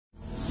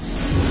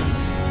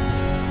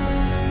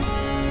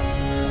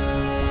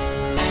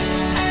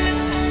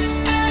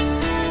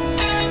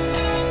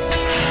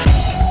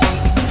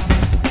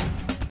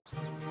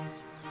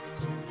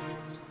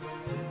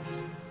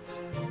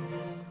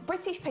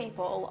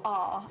people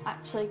are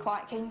actually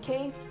quite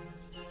kinky.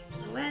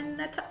 When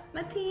I tuck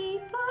my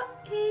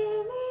teapot,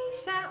 hear me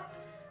shout,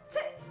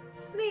 tip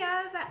me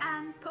over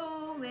and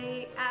pull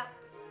me out.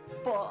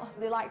 But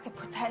they like to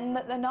pretend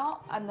that they're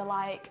not, and they're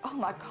like, oh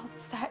my God,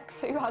 sex,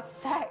 who has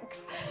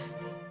sex?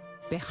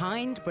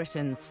 Behind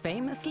Britain's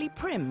famously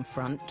prim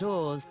front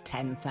doors,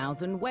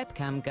 10,000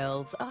 webcam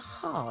girls are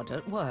hard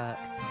at work.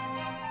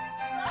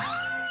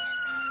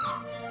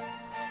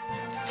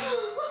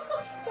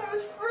 That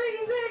was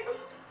freezing.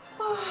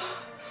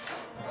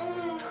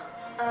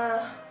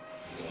 I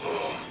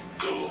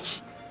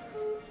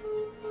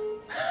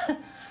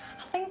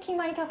think he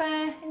might have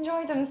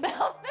enjoyed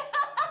himself.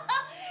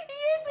 He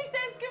usually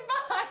says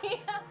goodbye.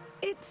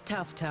 It's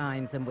tough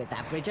times, and with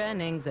average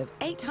earnings of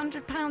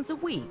 £800 a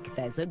week,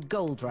 there's a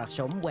gold rush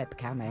on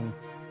webcamming.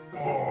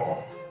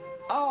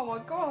 Oh my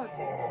God.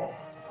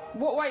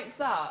 What weight's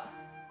that?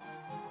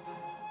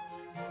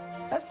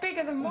 That's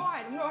bigger than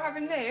mine. I'm not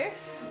having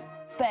this.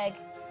 Beg.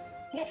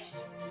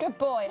 Good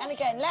boy. And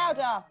again,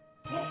 louder.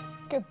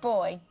 Good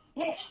boy.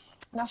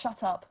 Now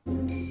shut up.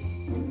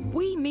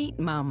 We meet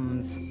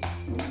mums.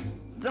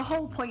 The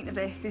whole point of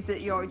this is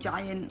that you're a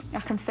giant. I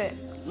can fit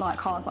like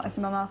cards like this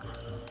in my mouth.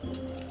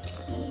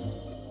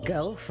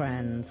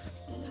 Girlfriends.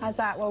 How's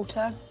that,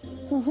 Walter?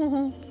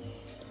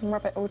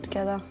 Rub it all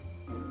together.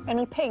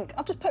 Any pink?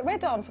 I've just put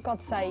red on, for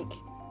God's sake.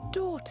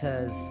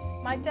 Daughters.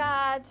 My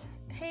dad,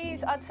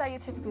 I'd say, your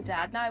typical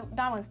dad. No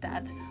one's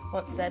dad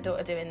wants their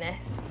daughter doing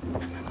this.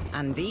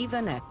 And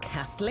even a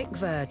Catholic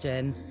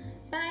virgin.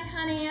 Bye,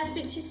 honey. I'll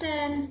speak to you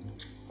soon.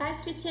 Bye,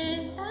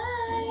 sweetie.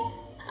 Bye.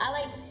 I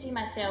like to see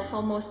myself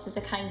almost as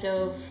a kind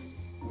of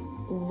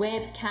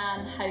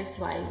webcam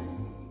housewife.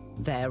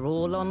 They're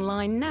all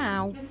online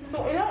now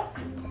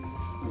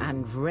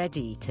and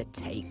ready to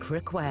take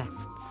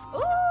requests.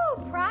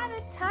 Ooh,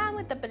 private time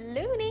with the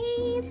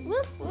balloonies.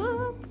 Whoop,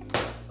 whoop.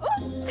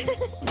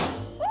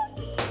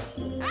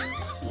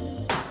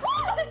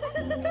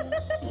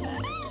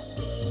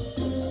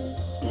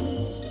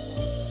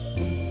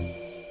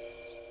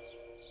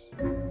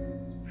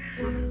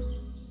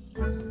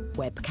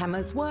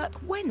 Webcammers work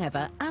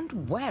whenever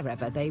and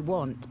wherever they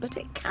want, but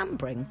it can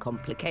bring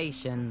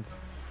complications.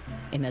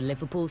 In a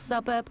Liverpool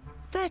suburb,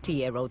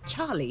 30-year-old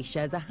Charlie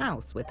shares a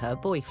house with her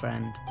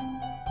boyfriend.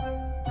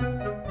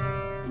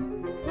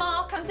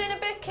 Mark, I'm doing a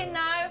booking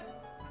now.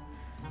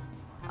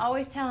 I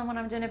always tell him when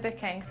I'm doing a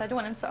booking, because I don't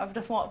want him to sort of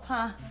just walk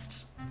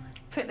past.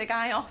 Put the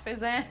guy off, is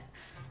there?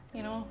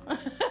 You know.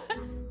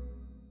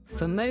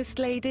 For most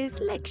ladies,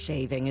 leg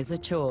shaving is a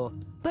chore.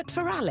 But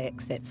for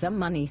Alex, it's a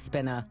money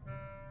spinner.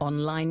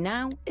 Online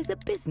now is a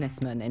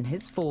businessman in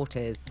his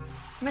 40s.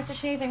 Mr.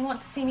 Shaving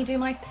wants to see me do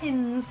my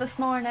pins this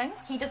morning.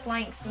 He just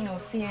likes, you know,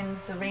 seeing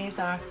the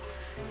razor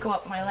go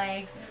up my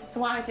legs. So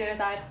what I do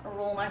is I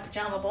roll my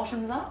pyjama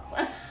bottoms up.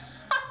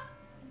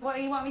 What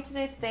do you want me to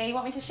do today? You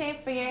want me to shave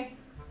for you?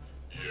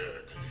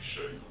 Yeah, can you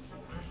shave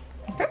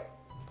for me?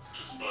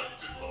 Just like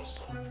you did last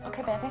time.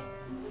 Okay, baby.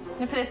 I'm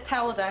gonna put this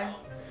towel down.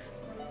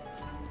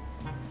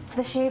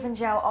 The shaving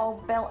gel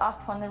all built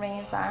up on the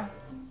razor.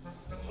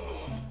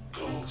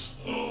 God.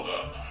 Are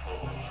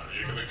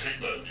you gonna keep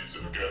that and use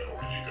it again, or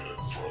are you gonna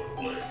throw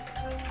it away?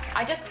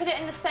 I just put it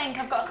in the sink.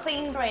 I've got a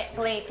clean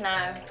blade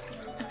now.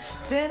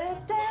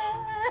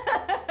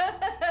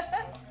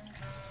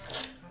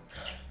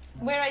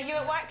 Where are you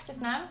at work just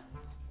now?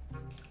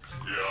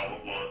 Yeah, I'm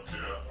at work,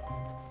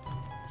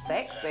 yeah.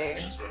 Sexy.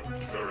 It's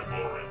very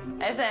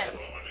boring. Is it?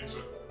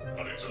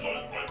 I need to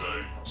lighten my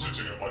day. I'm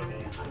sitting in my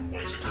boardroom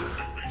waiting for a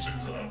big meeting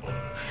to happen.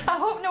 I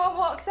hope no one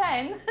walks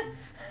in.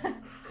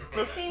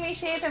 They'll see me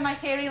shaving my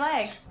hairy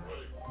legs.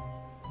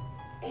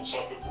 What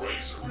type of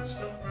razor is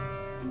that?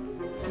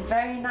 It's a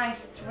very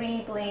nice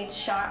 3-blade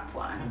sharp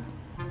one.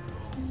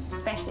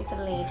 Especially for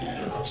ladies.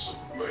 Yeah, that's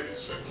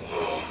amazing.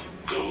 Oh,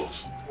 God.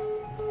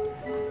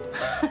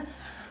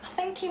 I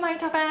think he might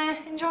have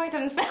enjoyed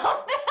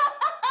himself.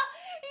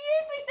 He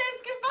usually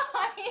says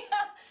goodbye.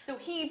 So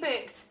he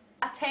booked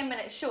a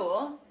 10-minute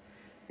show,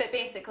 but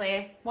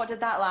basically, what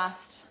did that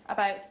last?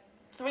 About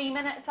 3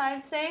 minutes,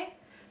 I'd say.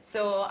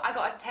 So I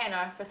got a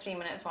tenner for 3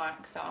 minutes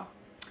work, so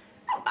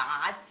not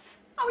bad.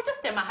 I was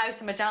just in my house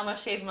in my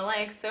pajamas shaving my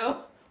legs,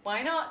 so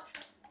why not?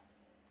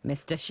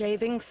 Mr.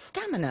 Shaving's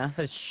stamina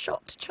has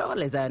shot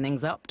Charlie's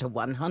earnings up to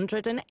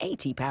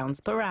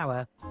 £180 per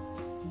hour.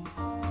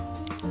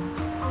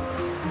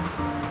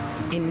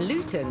 In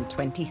Luton,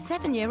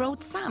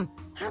 27-year-old Sam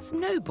has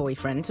no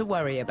boyfriend to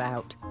worry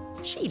about.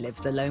 She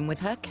lives alone with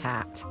her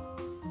cat.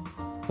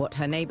 What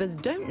her neighbours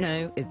don't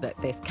know is that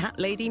this cat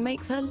lady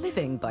makes her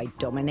living by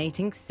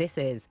dominating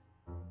sissies.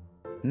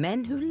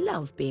 Men who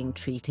love being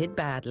treated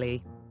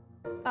badly.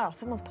 Oh,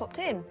 someone's popped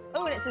in.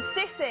 Oh, and it's a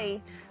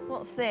sissy.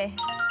 What's this?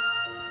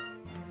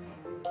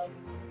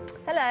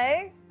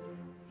 Hello.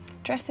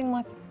 Dressing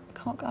my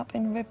cock up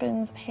in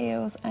ribbons,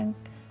 heels and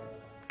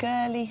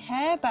girly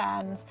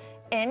hairbands.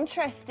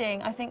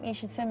 Interesting. I think you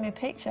should send me a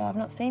picture. I've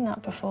not seen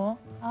that before.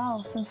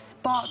 Oh, some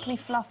sparkly,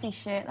 fluffy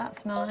shit.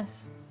 That's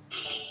nice.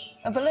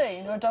 A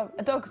balloon or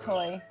a dog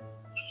toy?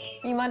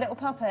 Are you my little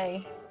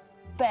puppy?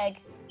 Beg.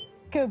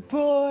 Good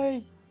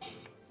boy.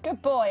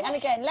 Good boy. And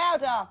again,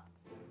 louder.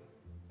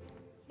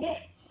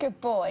 Good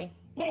boy.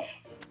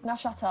 Now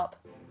shut up.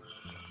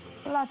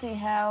 Bloody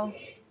hell.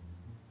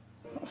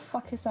 What the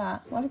fuck is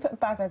that? Why have you put a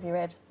bag over your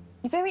head?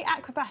 You're very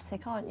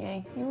acrobatic, aren't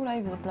you? You're all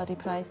over the bloody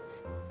place.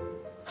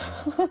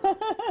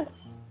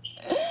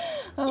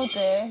 Oh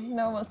dear,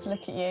 no one wants to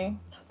look at you.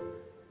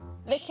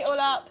 Lick it all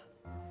up.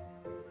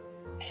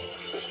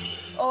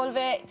 All of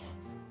it.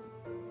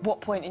 What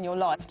point in your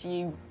life do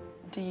you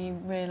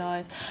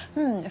realise,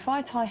 if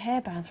I tie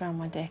hairbands around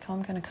my dick,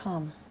 I'm going to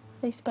come?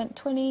 They spent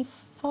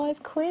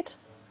 25 quid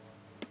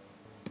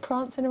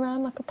prancing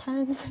around like a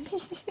pansy.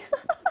 Amazing,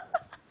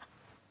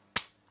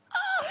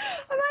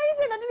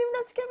 I didn't even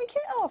have to get my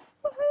kit off.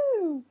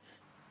 Woohoo!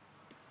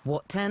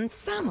 What turns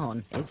Sam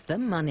on is the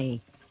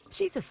money.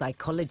 She's a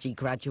psychology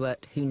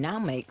graduate who now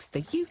makes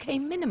the UK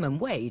minimum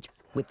wage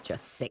with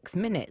just 6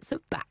 minutes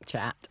of back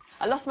chat.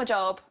 I lost my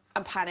job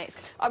and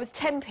panicked. I was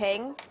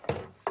temping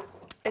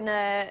in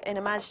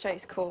a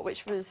magistrate's court,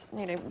 which was,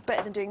 you know,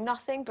 better than doing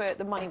nothing, but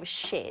the money was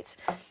shit.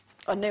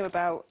 I knew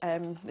about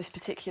this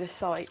particular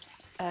site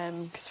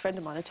because a friend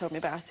of mine had told me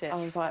about it. I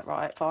was like,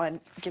 right, fine,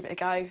 give it a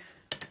go.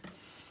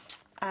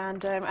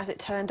 And as it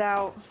turned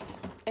out,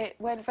 it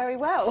went very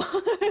well.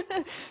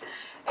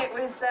 It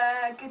was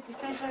a good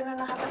decision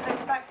and I haven't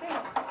looked back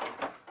since.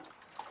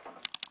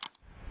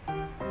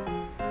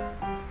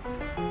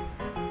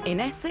 In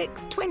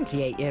Essex,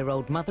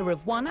 28-year-old mother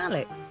of one,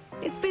 Alex,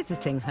 is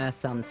visiting her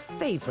son's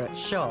favourite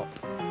shop.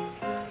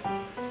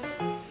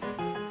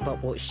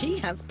 But what she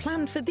has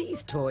planned for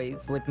these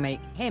toys would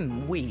make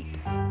him weep.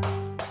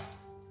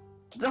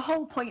 The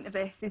whole point of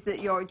this is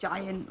that you're a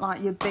giant,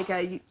 like, you're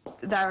bigger,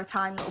 they're a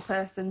tiny little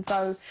person,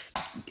 so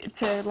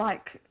to,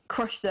 like,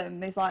 crush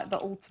them is, like, the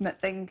ultimate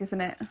thing,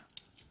 isn't it?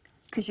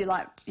 Because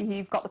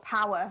you've got the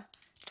power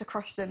to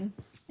crush them.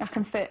 I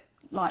can fit,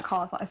 like,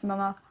 cars like this in my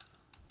mouth.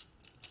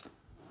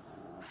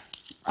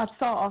 I'd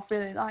start off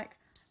really, like,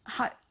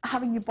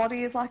 having your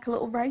body as, like, a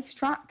little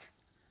racetrack.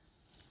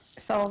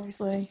 So,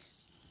 obviously,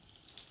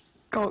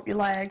 go up your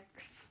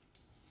legs.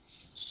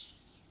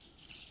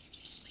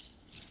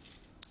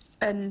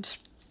 And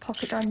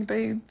pop it down your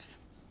boobs.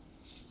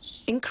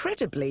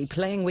 Incredibly,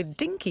 playing with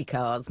dinky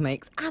cars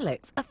makes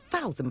Alex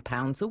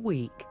 £1,000 a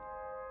week.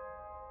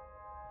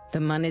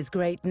 The money's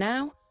great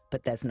now,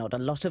 but there's not a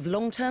lot of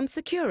long-term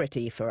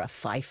security for a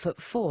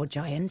 5'4"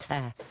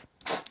 giantess.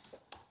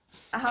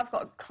 I have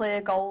got clear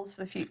goals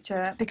for the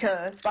future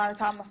because by the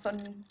time my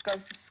son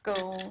goes to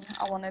school,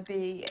 I want to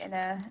be in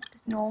a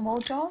normal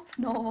job,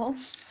 you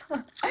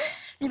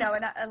know,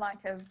 in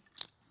like a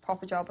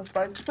proper job, I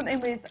suppose.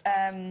 Something with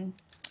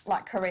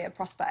like career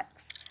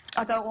prospects.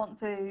 I don't want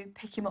to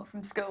pick him up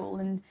from school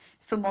and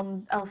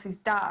someone else's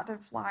dad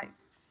have like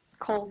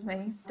called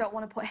me. Don't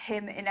want to put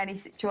him in any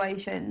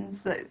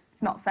situations that's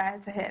not fair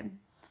to him.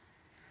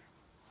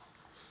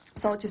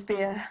 So I'll just be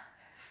a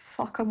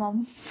soccer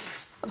mum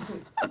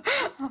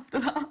after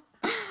that.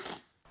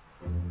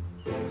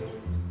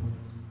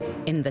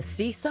 In the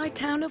seaside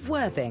town of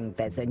Worthing,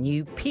 there's a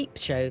new peep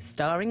show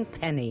starring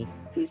Penny,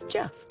 who's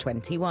just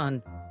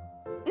 21.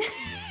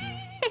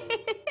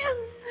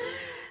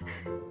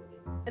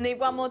 I need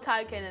one more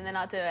token and then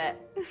I'll do it.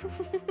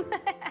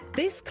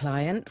 This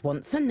client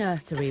wants a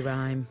nursery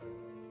rhyme.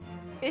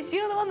 Is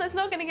you're the one that's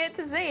not going to get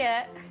to see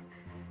it?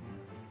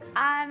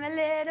 I'm a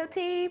little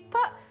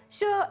teapot,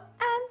 short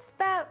and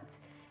spout.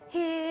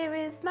 Here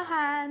is my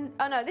hand.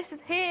 Oh no, this is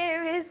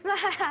here is my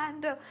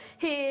handle.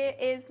 Here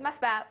is my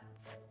spout.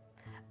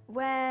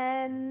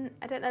 When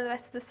I don't know the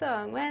rest of the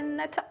song.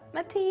 When I top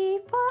my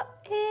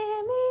teapot,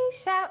 hear me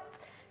shout.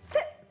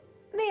 Tip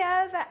me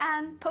over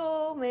and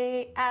pull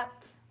me out.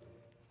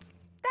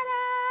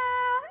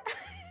 Ta-da!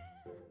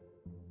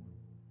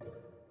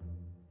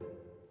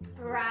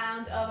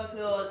 Round of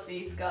applause for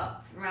you,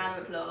 Scott. Round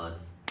of applause.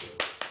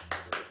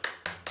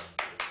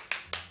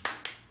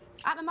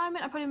 At the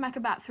moment, I probably make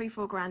about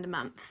 £3-4 grand a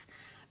month.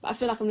 But I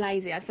feel like I'm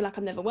lazy. I feel like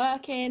I'm never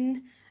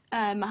working.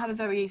 I have a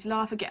very easy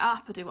life. I get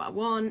up, I do what I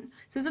want.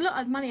 So there's a lot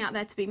of money out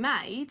there to be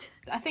made.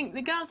 I think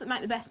the girls that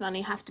make the best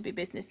money have to be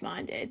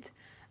business-minded.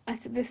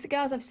 The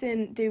girls I've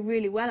seen do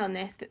really well on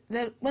this.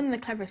 They're one of the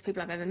cleverest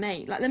people I've ever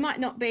met. Like, they might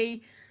not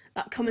be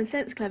like common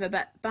sense clever,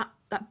 but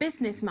like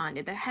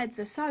business-minded. Their heads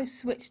are so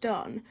switched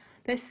on.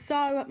 There's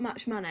so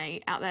much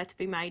money out there to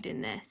be made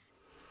in this.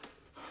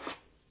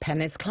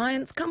 Penny's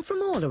clients come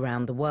from all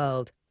around the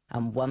world,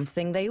 and one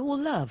thing they all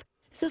love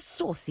is a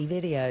saucy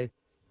video.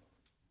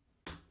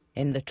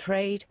 In the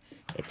trade,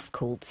 it's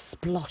called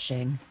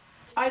sploshing.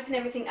 I open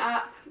everything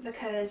up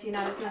because, you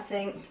know, there's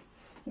nothing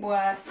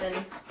worse than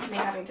me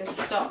having to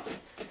stop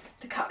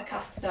to cut the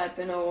custard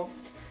open or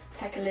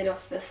take a lid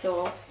off the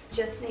sauce.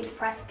 Just need to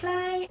press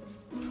play.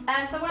 So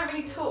I won't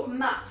really talk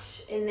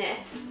much in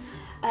this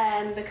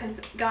because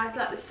the guys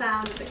like the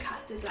sound of the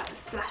custard, like the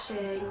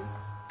splashing.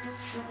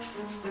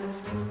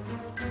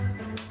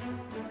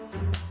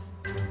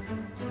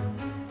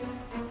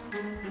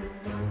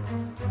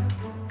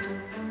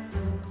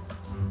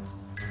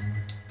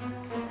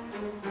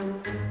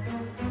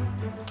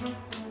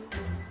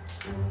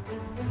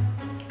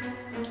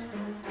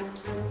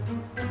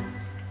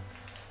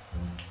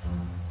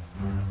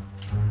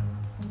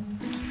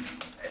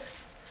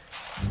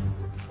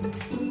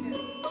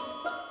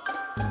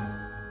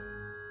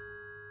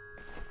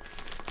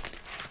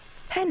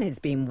 has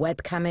been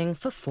webcamming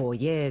for 4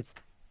 years.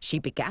 She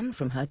began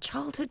from her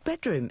childhood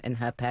bedroom in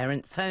her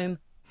parents' home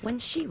when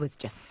she was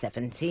just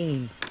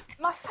 17.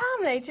 My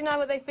family, do you know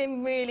what, they've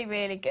been really,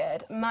 really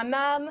good. My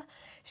mum,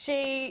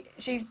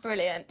 she's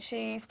brilliant.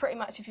 She's pretty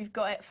much, if you've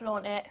got it,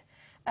 flaunt it.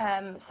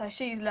 So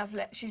she's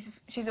lovely.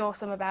 She's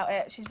awesome about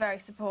it. She's very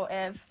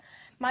supportive.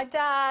 My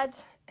dad,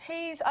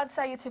 I'd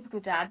say your typical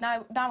dad.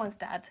 No one's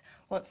dad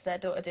wants their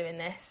daughter doing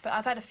this. But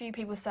I've had a few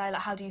people say,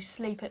 like, how do you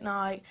sleep at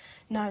night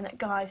knowing that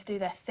guys do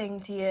their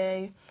thing to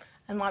you?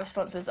 And my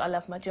response was, I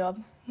love my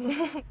job.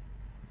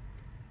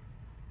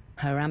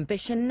 Her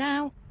ambition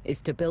now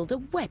is to build a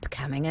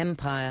webcamming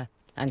empire,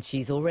 and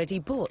she's already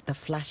bought the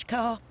flash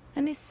car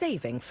and is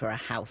saving for a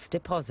house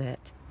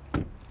deposit.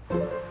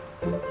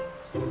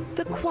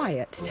 The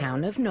quiet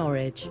town of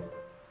Norwich,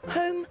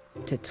 home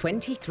to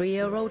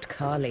 23-year-old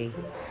Carly,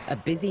 a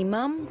busy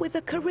mum with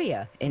a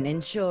career in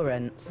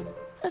insurance,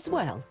 as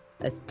well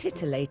as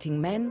titillating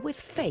men with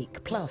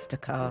fake plaster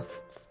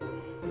casts.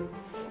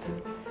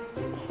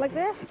 Like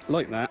this?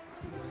 Like that.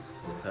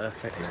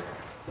 Perfect.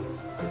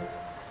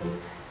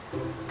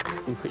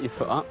 You put your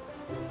foot up.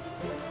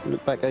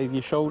 Look back over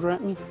your shoulder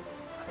at me.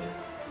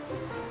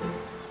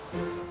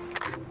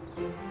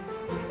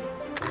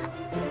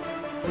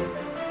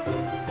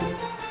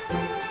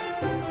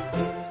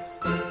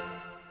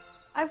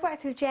 I've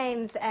worked with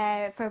James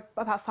for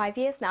about 5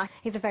 years now.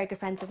 He's a very good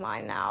friend of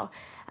mine now,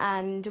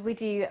 and we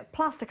do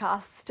plaster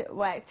cast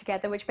work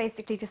together, which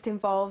basically just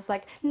involves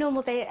like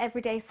normal day,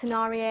 everyday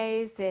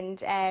scenarios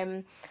and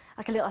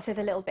like I suppose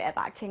a little bit of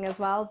acting as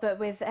well, but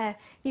with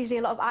usually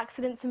a lot of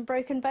accidents and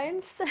broken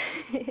bones.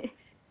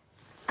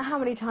 How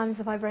many times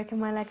have I broken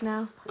my leg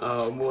now?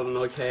 Oh, more than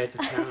I care to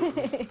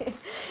count.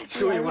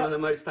 Sure, you're one of the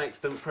most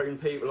accident-prone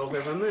people I've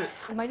ever met.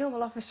 My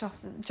normal office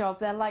job,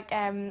 they're like,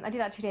 I do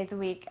that 2 days a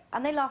week,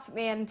 and they laugh at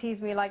me and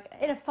tease me like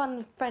in a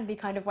fun, friendly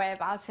kind of way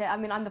about it. I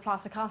mean, I'm the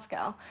plaster cast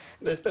girl.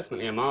 There's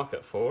definitely a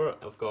market for it.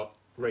 I've got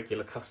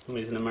regular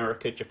customers in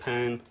America,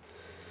 Japan,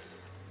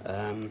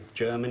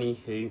 Germany,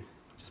 who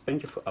just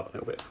bend your foot up a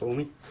little bit for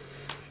me,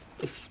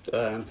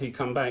 who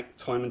come back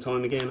time and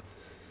time again.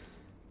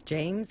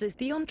 James is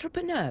the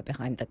entrepreneur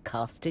behind the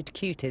Casted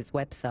Cuties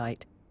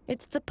website.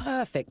 It's the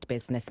perfect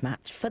business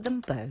match for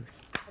them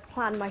both. I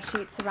plan my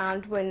shoots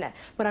around when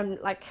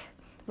I'm like,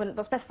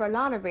 what's best for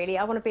Alana really.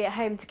 I want to be at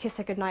home to kiss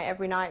her goodnight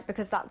every night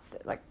because that's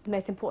like the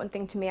most important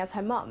thing to me as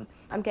her mum.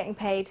 I'm getting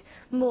paid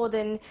more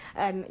than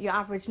your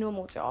average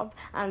normal job,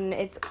 and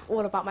it's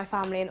all about my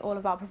family and all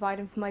about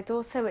providing for my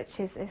daughter,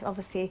 which is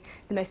obviously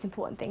the most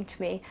important thing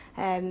to me.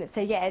 So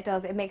yeah, it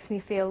does. It makes me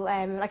feel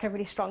like a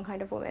really strong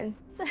kind of woman.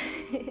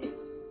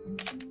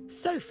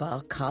 So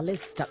far,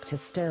 Carly's stuck to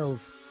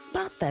stills,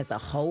 but there's a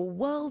whole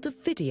world of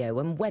video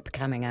and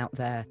webcamming out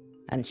there,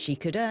 and she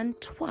could earn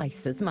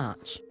twice as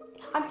much.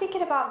 I'm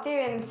thinking about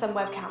doing some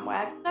webcam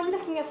work. I'm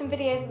looking at some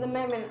videos at the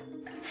moment.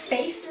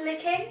 Face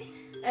licking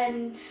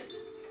and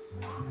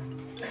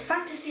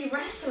fantasy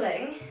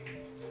wrestling.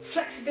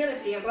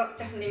 Flexibility, well,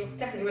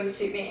 definitely wouldn't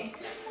suit me.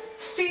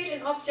 Food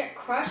and object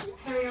crush,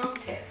 hairy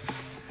armpits.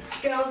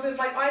 Girls with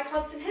like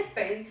iPods and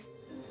headphones.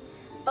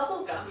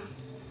 Bubblegum.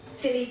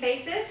 Silly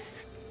faces.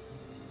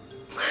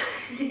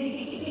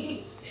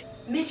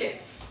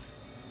 Midgets.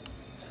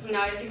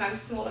 No, I don't think I'm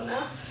small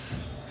enough.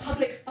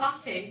 Public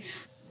farting.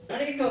 I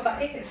don't even know what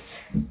that is.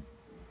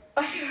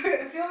 I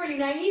feel really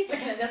naive with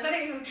this.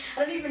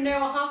 I don't even know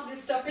what half of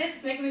this stuff is.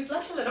 It's making me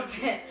blush a little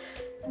bit.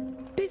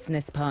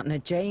 Business partner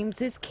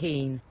James is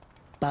keen,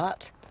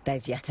 but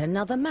there's yet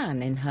another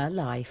man in her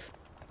life.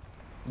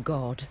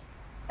 God.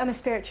 I'm a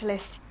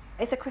spiritualist.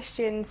 It's a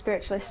Christian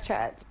spiritualist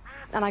church,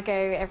 and I go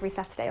every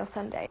Saturday or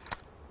Sunday.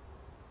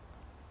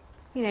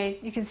 You know,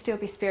 you can still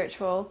be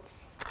spiritual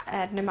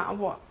no matter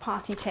what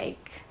path you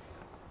take.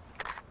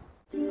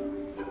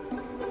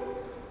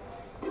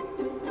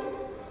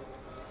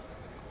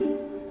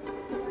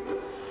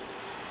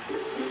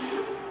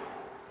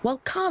 While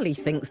Carly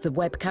thinks the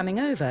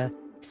webcamming over,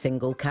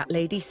 single cat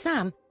lady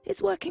Sam is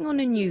working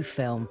on a new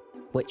film,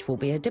 which will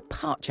be a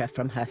departure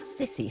from her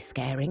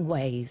sissy-scaring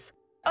ways.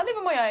 I live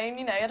on my own,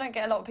 you know, I don't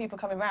get a lot of people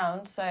coming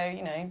round, so,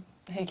 you know,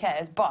 who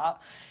cares?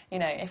 But, you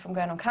know, if I'm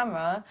going on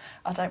camera,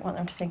 I don't want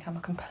them to think I'm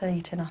a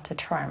complete and utter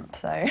tramp,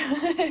 so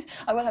I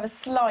will have a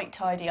slight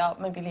tidy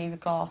up, maybe leave a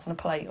glass on a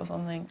plate or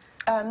something.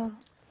 I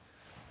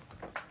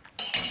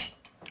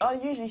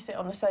usually sit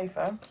on the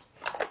sofa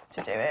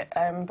to do it,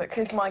 but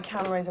because my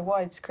camera is a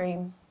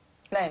widescreen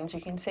lens,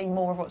 you can see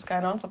more of what's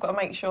going on, so I've got to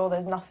make sure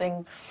there's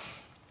nothing,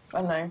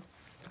 I don't know,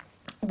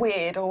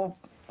 weird or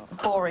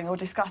boring or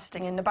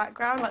disgusting in the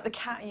background. Like the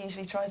cat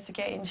usually tries to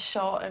get in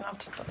shot and I have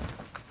to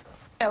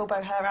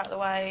elbow her out the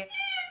way.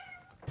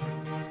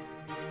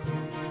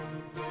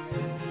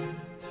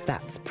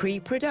 That's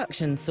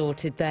pre-production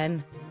sorted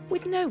then.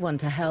 With no one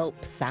to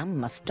help, Sam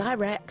must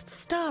direct,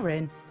 star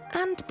in,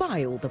 and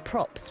buy all the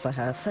props for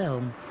her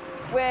film.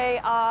 We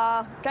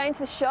are going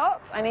to the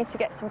shop. I need to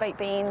get some baked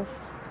beans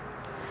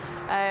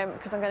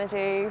because I'm going to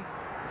do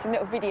some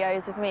little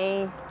videos of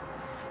me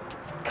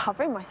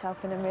covering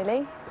myself in them,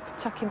 really,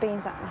 chucking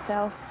beans at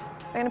myself.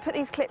 I'm going to put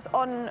these clips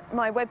on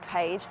my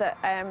webpage that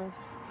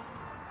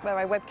where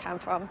I webcam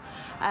from,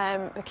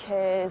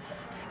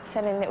 because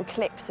selling little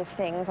clips of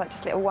things, like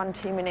just little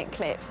 1-2 minute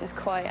clips, is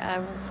quite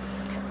a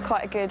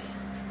good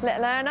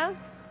little earner.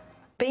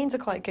 Beans are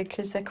quite good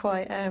because they're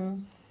quite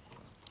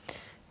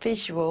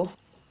visual.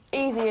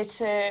 Easier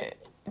to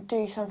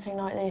do something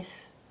like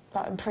this,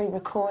 like, and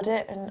pre-record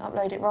it and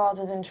upload it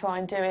rather than try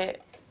and do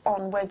it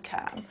on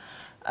webcam.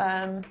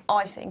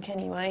 I think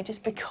anyway,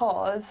 just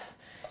because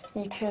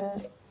you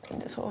can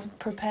sort of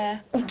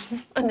prepare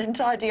and then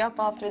tidy up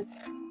afterwards.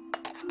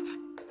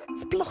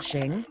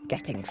 Sploshing,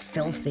 getting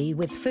filthy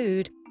with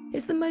food,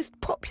 is the most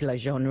popular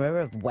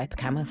genre of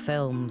webcammer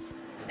films.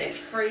 It's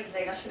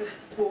freezing, I should have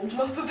warmed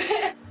them up a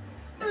bit.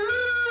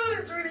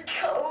 It's really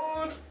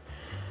cold.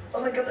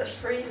 Oh my god, that's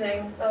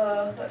freezing.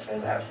 Oh, that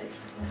feels absolutely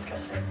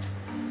disgusting.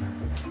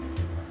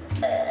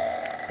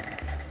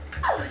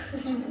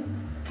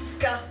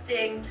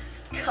 Disgusting,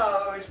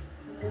 cold,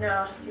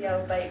 nasty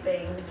old baked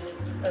beans.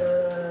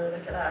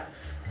 Look at that.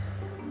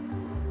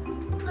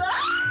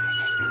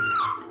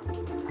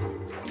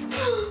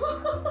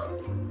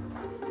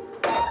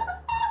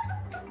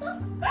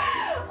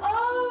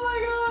 Oh my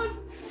god,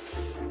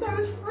 that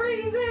was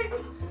freezing.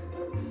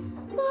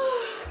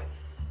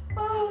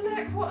 Oh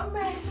look, what a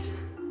mess.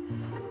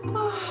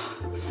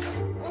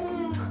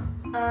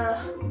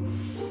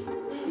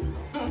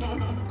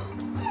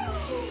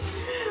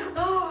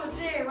 Oh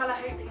dear, well I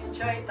hope you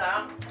enjoyed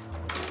that.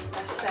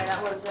 Let's say that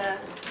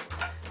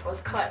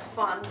was quite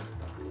fun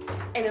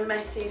in a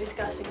messy,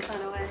 disgusting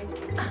kind of way.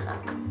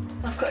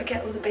 I've got to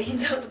get all the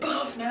beans out of the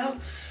bath now,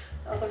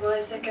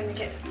 otherwise they're going to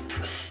get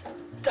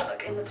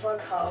stuck in the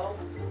plug hole,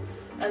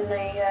 and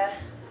the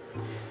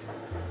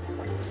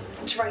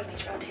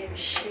drainage around here is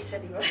shit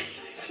anyway.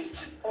 This is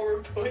just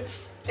horrible, it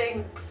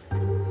stinks.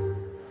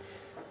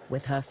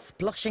 With her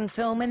sploshing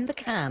film in the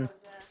can,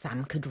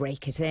 Sam could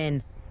rake it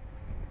in.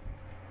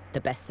 The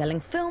best-selling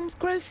films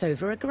gross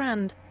over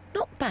 £1,000.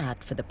 Not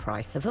bad for the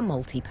price of a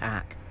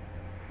multi-pack.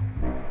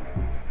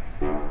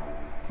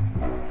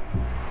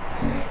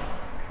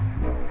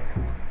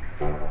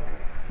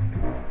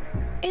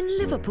 In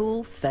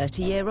Liverpool,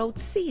 30-year-old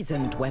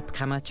seasoned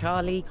webcammer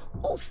Charlie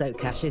also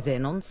cashes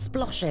in on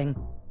sploshing,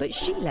 but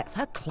she lets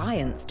her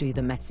clients do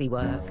the messy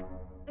work.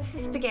 This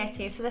is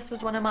spaghetti, so this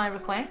was one of my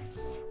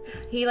requests.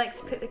 He likes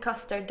to put the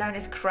custard down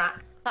his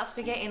crack. That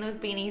spaghetti and those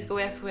beanies go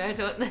everywhere,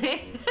 don't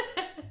they?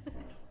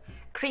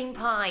 Cream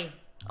pie.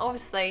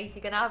 Obviously,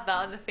 you're gonna have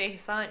that on the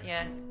face, aren't you?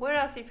 Where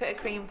else do you put a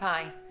cream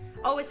pie?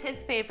 Oh, it's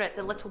his favourite,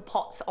 the little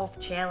pots of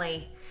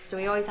jelly. So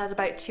he always has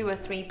about 2 or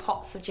 3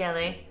 pots of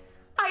jelly.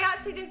 I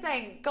actually do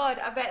think, God,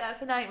 I bet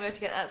that's a nightmare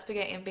to get that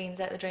spaghetti and beans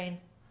out the drain.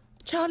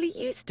 Charlie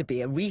used to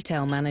be a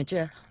retail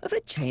manager of a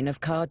chain of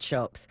card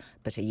shops,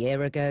 but a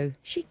year ago,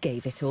 she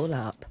gave it all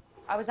up.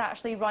 I was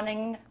actually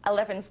running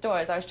 11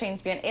 stores. I was trained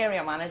to be an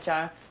area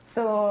manager.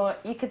 So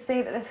you could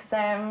say that this is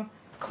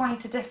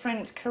quite a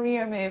different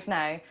career move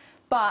now.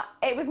 But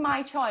it was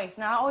my choice,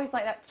 and I always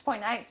like that to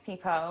point out to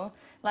people,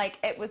 like,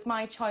 it was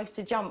my choice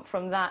to jump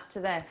from that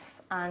to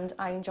this, and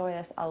I enjoy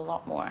this a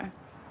lot more.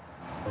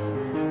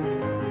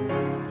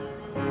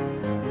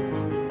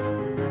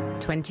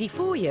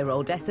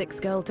 24-year-old Essex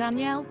girl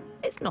Danielle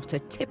is not a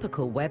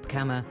typical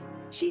webcammer.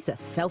 She's a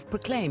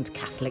self-proclaimed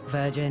Catholic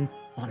virgin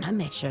on a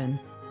mission.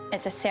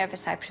 It's a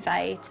service I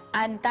provide,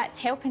 and that's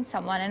helping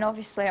someone, and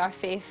obviously our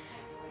faith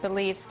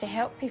believes to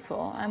help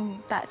people, and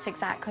that's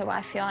exactly what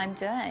I feel I'm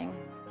doing.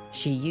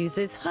 She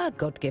uses her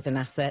God-given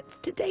assets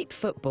to date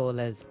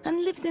footballers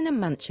and lives in a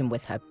mansion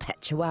with her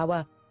pet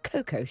chihuahua,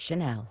 Coco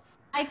Chanel.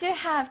 I do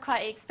have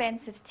quite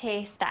expensive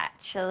taste,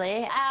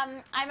 actually.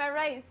 I'm a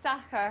right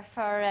sucker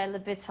for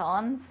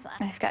Louboutins.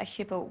 I've got a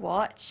Hublot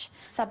watch,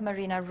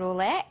 Submariner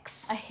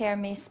Rolex, a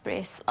Hermes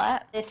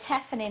bracelet, the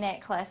Tiffany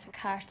necklace,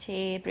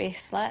 Cartier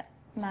bracelet,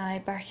 my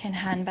Birkin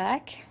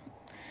handbag,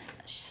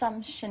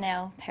 some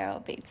Chanel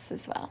pearl beads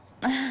as well.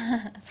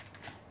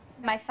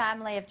 My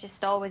family have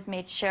just always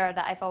made sure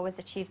that I've always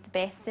achieved the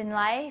best in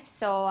life,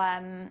 so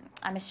I'm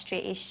a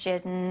straight-A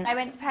student. I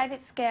went to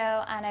private school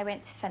and I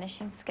went to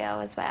finishing school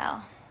as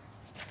well.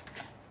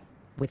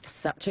 With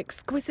such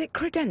exquisite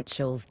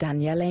credentials,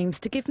 Danielle aims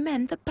to give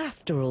men the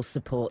pastoral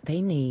support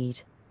they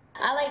need.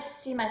 I like to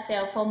see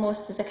myself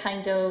almost as a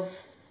kind of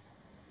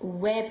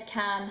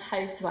webcam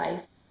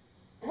housewife.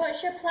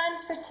 What's your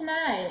plans for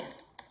tonight?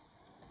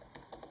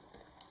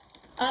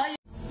 Oh,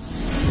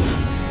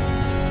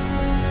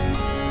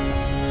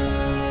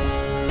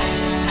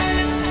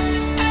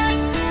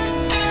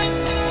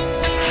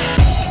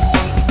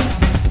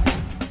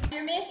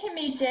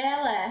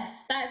 jealous.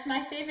 That's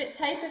my favourite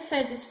type of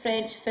food is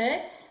French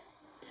food.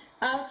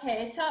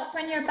 Okay, talk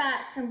when you're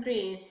back from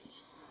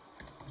Greece.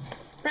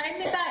 Bring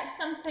me back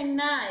something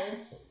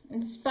nice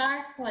and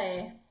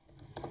sparkly.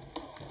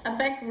 A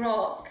big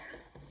rock.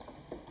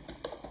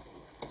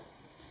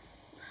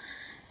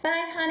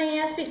 Bye, honey.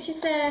 I'll speak to you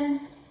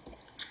soon.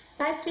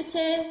 Bye,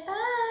 sweetie.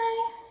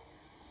 Bye.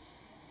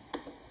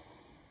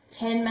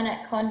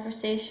 10-minute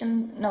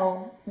conversation.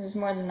 No, it was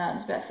more than that. It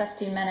was about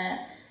 15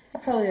 minutes.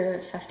 Probably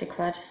about 50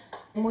 quid.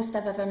 Most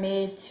I've ever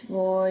made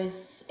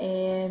was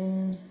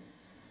 800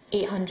 in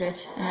a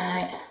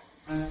night.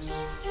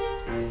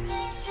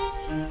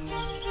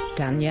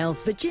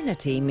 Danielle's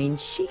virginity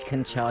means she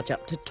can charge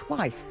up to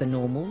twice the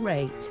normal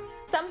rate.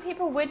 Some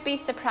people would be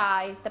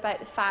surprised about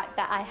the fact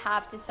that I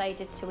have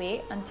decided to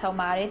wait until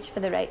marriage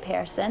for the right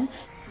person.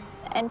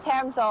 In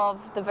terms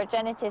of the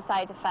virginity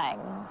side of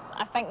things,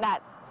 I think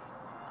that's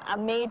a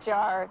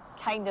major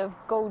kind of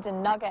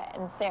golden nugget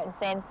in certain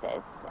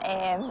senses,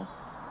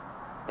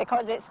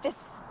 because it's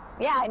just,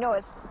 yeah, I know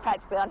it's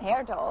practically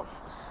unheard of.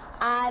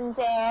 And,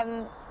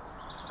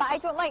 but I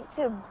don't like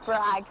to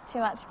brag too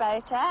much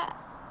about it.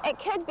 It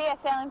could be a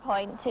selling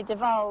point to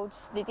divulge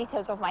the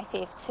details of my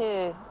faith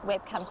to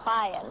webcam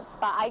clients,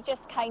 but I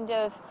just kind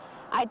of,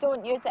 I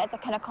don't use it as a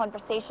kind of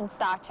conversation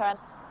starter.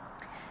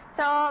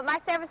 So my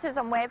services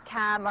on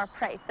webcam are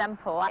pretty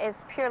simple.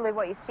 It's purely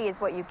what you see is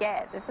what you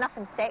get. There's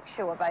nothing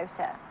sexual about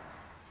it.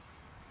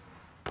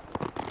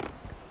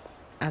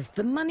 As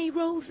the money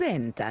rolls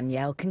in,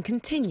 Danielle can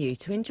continue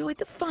to enjoy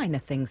the finer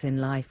things in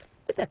life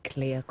with a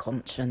clear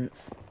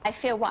conscience. I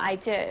feel what I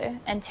do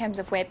in terms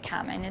of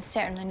webcamming is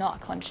certainly not a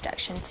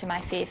contradiction to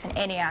my faith in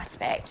any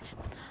aspect.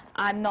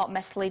 I'm not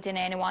misleading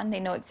anyone.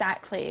 They know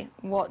exactly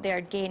what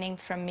they're gaining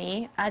from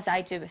me, as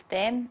I do with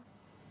them.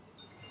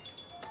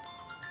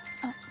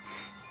 Oh.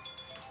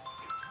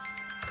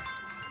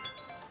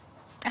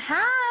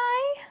 Hi!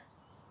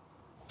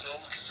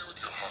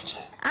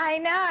 I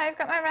know, I've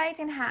got my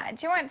riding hat.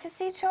 Do you want to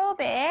see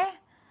Toby?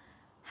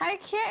 How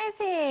cute is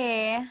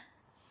he?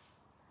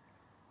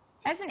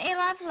 Isn't he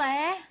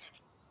lovely?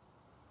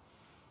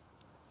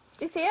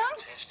 Do you see him?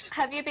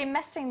 Have you been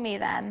missing me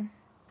then?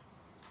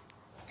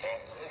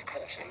 Of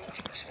course I want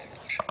to miss so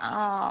much.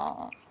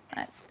 Oh,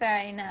 that's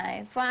very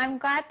nice. Well, I'm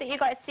glad that you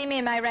got to see me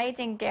in my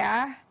riding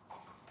gear.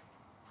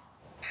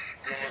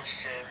 Yeah,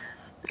 it's,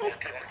 I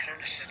can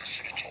only see the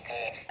sort of top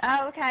half.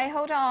 Oh, okay,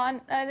 hold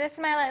on. This is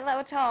my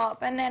little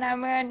top, and then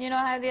I'm wearing, you know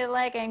how the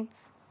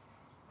leggings.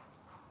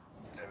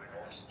 Very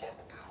nice, like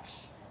my boots.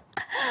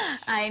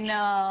 I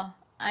know,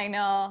 I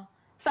know.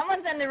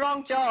 Someone's in the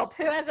wrong job.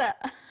 Who is it?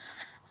 Well,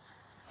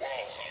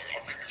 I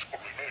think it's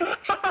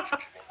probably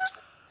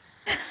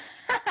me.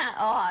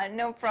 Oh,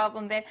 no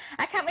problem, babe.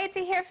 I can't wait to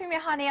hear from you,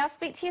 honey. I'll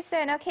speak to you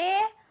soon,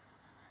 okay?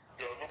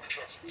 Yeah, lovely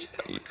chatting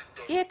to you.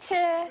 You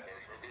too.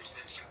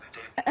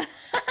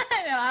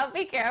 No, I'll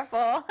be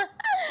careful.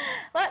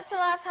 Lots of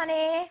love,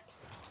 honey.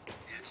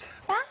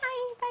 Bye,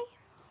 bye.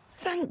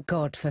 Thank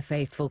God for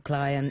faithful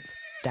clients.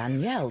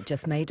 Danielle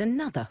just made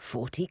another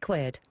 40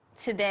 quid.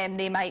 To them,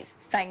 they might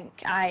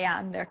think I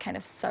am their kind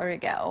of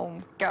surrogate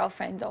or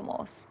girlfriend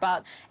almost,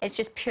 but it's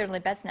just purely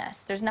business.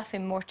 There's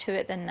nothing more to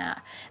it than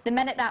that. The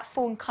minute that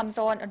phone comes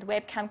on or the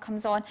webcam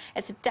comes on,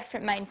 it's a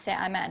different mindset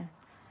I'm in,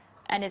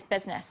 and it's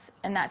business,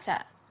 and that's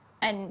it.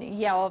 And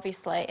yeah,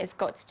 obviously, it's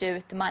got to do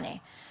with the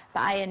money,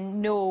 but I in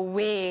no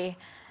way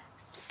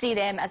see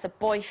them as a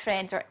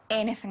boyfriend or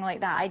anything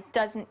like that. It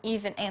doesn't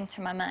even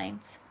enter my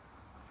mind.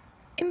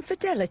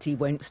 Infidelity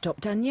won't stop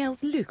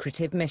Danielle's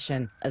lucrative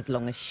mission, as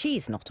long as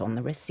she's not on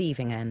the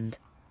receiving end.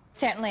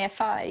 Certainly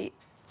if I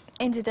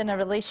ended in a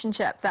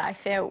relationship that I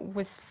felt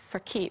was for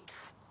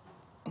keeps,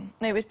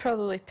 it would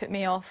probably put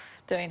me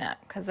off doing it,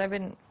 because I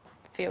wouldn't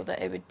feel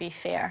that it would be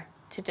fair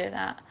to do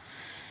that.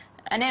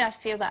 And then I'd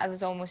feel that I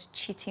was almost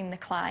cheating the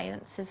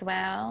clients as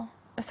well.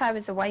 If I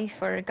was a wife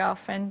or a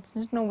girlfriend,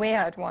 there's no way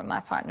I'd want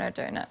my partner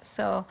doing it.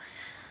 So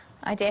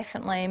I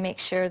definitely make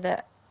sure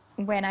that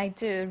when I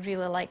do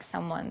really like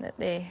someone, that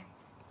they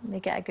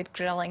get a good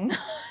grilling,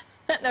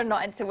 that they're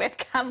not into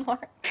webcam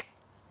work.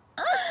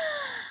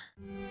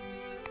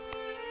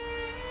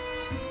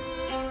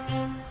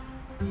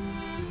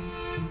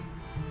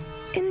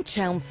 In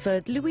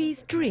Chelmsford,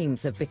 Louise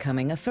dreams of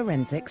becoming a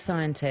forensic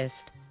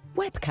scientist.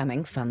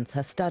 Webcamming funds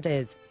her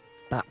studies,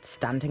 but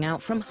standing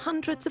out from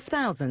hundreds of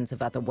thousands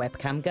of other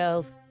webcam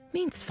girls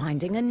means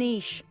finding a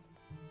niche.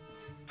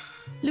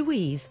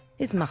 Louise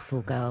is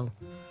Muscle Girl.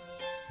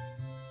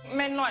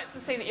 Men like to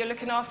see that you're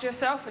looking after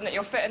yourself and that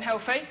you're fit and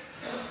healthy,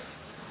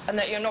 and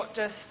that you're not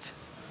just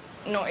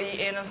not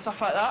eating and stuff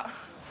like that.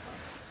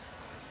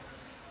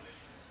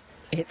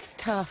 It's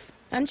tough,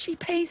 and she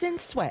pays in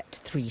sweat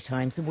 3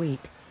 times a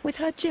week with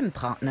her gym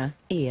partner,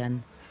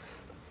 Ian.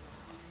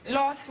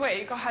 Last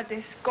week I had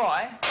this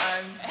guy,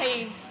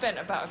 he spent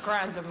about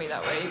 £1,000 on me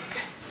that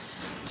week.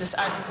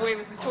 And we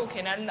was just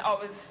talking, and I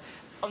was,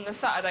 on the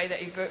Saturday that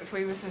he booked,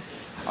 I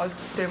was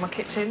doing my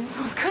kitchen,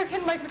 I was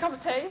cooking, making a cup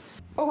of tea.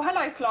 Oh,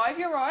 hello Clive,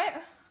 you alright?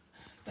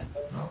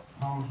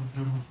 How was the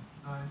gym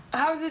today?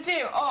 How was the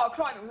gym? Oh,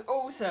 Clive, it was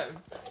awesome.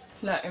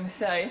 Let me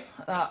say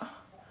that.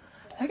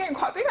 They're getting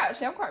quite big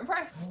actually, I'm quite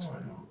impressed.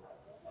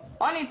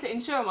 I need to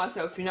insure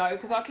myself, you know,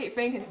 because I keep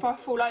thinking if I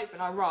fall over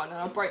and I run and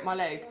I break my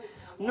leg,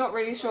 I'm not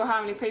really sure how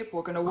many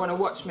people are going to want to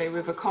watch me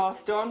with a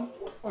cast on.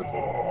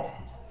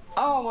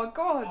 Oh my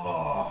God.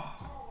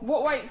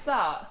 What weight's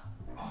that?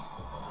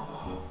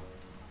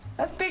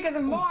 That's bigger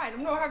than mine,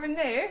 I'm not having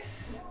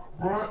this.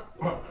 Right,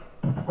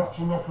 that's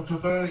enough for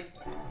today.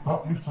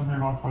 That used to be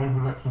my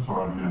favourite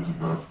exercise years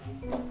ago.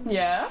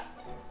 Yeah?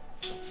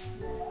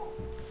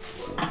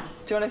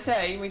 Do you want to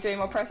see me do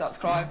my press-ups,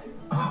 Clive?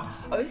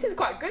 Oh, this is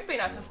quite good being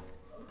able to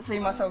see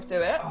myself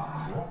do it.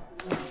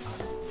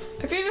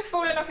 If you're just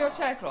falling off your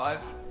chair,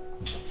 Clive.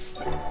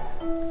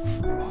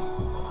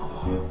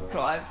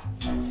 Clive.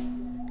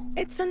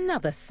 It's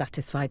another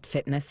satisfied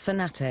fitness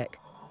fanatic.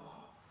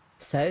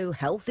 So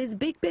health is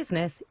big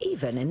business,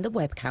 even in the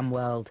webcam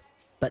world.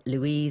 But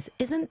Louise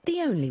isn't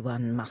the only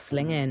one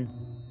muscling in.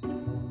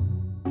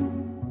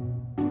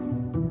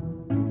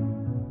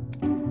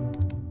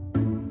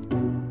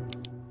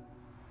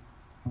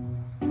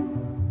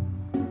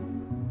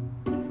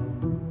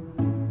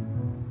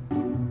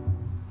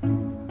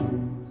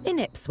 In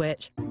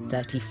Ipswich,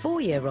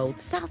 34-year-old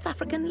South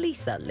African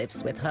Lisa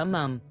lives with her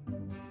mum.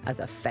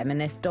 As a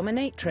feminist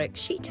dominatrix,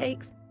 she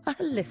takes a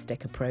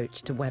holistic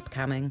approach to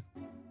webcamming.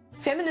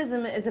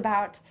 Feminism is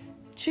about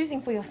choosing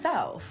for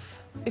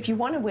yourself. If you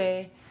want to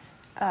wear,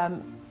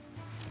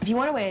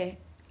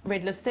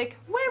 red lipstick,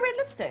 wear red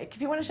lipstick.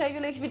 If you want to shave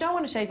your legs, if you don't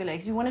want to shave your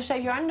legs, if you want to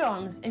shave your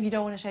underarms, if you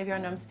don't want to shave your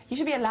underarms, you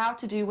should be allowed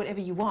to do whatever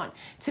you want.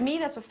 To me,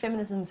 that's what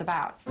feminism's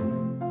about.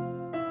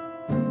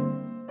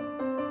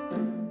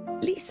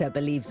 Lisa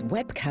believes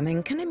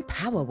webcamming can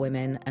empower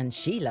women, and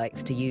she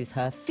likes to use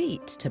her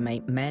feet to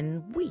make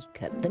men weak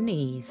at the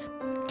knees.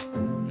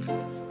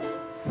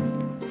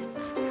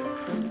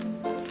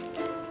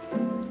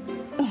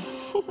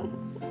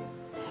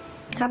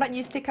 How about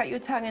you stick out your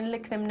tongue and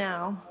lick them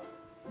now?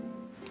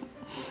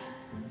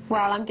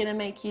 Well, I'm gonna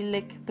make you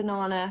lick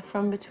banana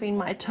from between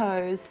my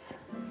toes.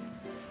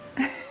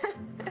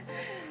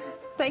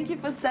 Thank you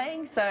for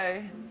saying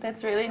so.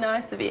 That's really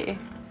nice of you.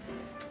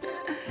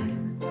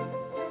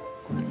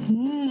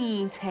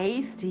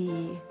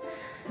 Tasty.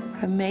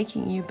 I'm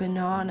making you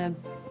banana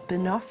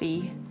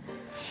banoffee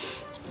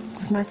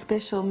with my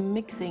special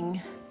mixing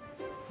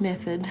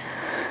method.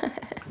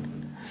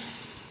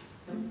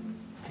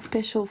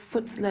 Special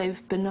foot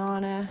slave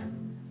banana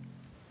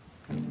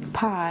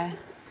pie.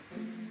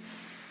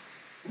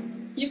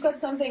 You've got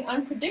something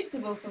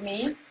unpredictable for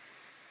me.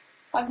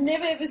 I've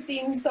never ever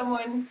seen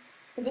someone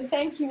with a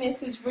thank you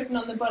message written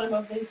on the bottom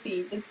of their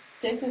feet. It's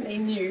definitely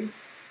new.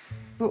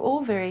 We're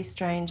all very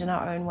strange in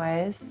our own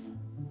ways.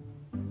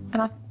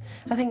 And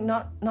I think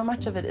not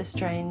much of it is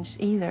strange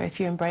either if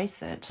you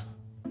embrace it.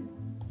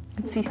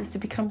 It ceases to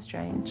become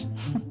strange.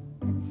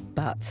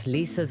 But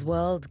Lisa's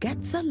world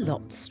gets a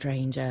lot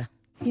stranger.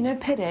 You know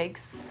pet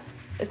eggs?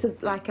 It's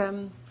like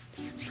when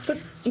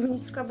you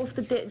scrub off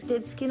the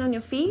dead skin on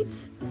your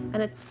feet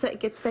and it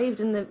gets saved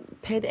in the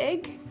pet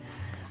egg.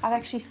 I've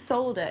actually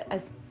sold it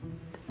as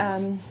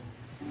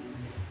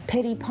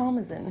petty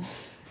parmesan.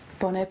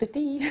 Bon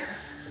appetit.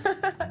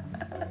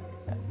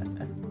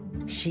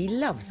 She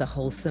loves a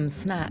wholesome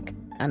snack,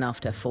 and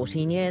after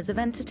 14 years of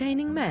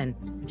entertaining men,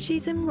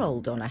 she's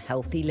enrolled on a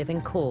healthy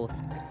living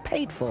course,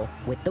 paid for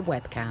with the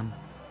webcam.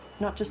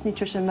 Not just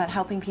nutrition, but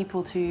helping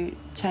people to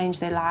change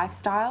their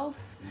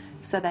lifestyles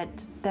so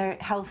that they're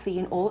healthy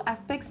in all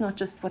aspects, not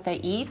just what they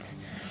eat.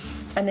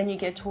 And then you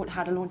get taught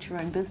how to launch your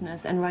own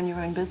business and run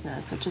your own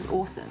business, which is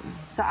awesome.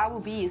 So I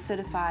will be a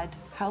certified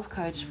health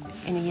coach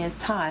in a year's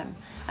time,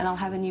 and I'll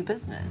have a new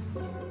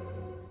business.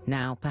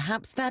 Now,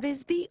 perhaps that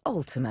is the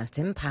ultimate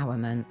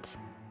empowerment.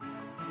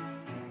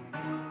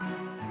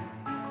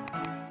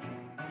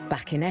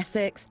 Back in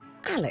Essex,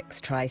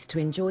 Alex tries to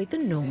enjoy the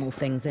normal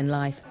things in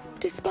life,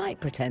 despite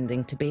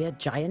pretending to be a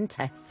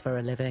giantess for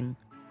a living.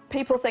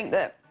 People think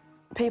that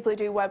people who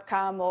do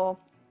webcam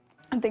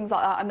and things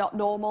like that are not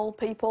normal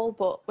people,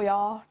 but we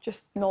are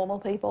just normal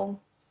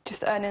people,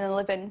 just earning a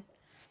living.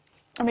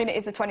 I mean, it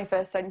is the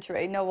 21st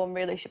century. No one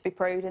really should be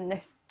prude in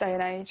this day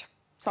and age.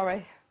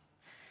 Sorry.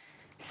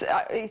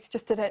 It's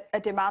just a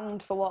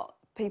demand for what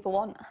people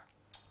want.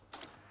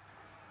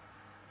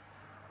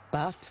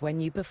 But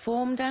when you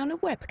perform down a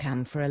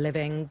webcam for a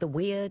living, the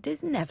weird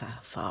is never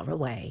far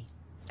away.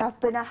 I've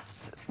been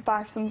asked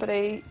by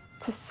somebody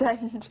to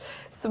send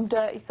some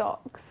dirty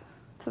socks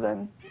to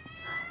them.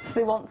 So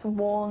they want some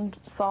worn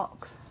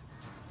socks.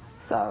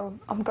 So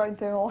I'm going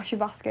through a washing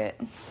basket.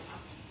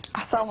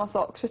 I sell my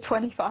socks for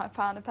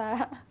 £25 a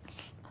pair.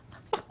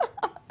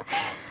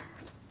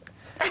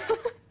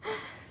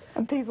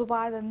 And people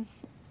buy them.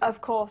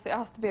 Of course, it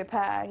has to be a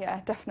pair,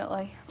 yeah,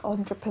 definitely.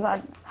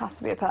 100% has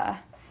to be a pair.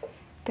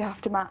 They have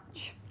to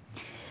match.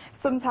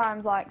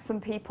 Sometimes, like, some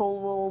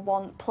people will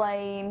want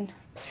plain,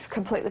 just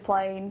completely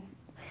plain.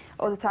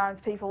 Other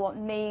times, people want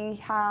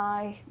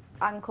knee-high,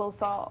 ankle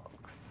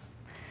socks,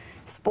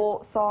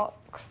 sports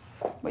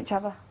socks,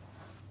 whichever.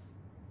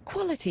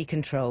 Quality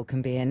control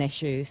can be an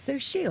issue, so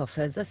she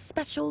offers a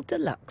special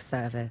deluxe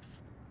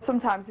service.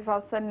 Sometimes if I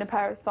was sending a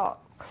pair of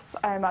socks,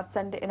 I'd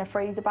send it in a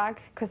freezer bag,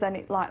 because then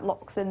it, like,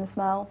 locks in the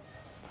smell.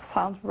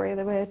 Sounds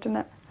really weird, doesn't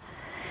it?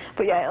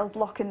 But yeah, it'll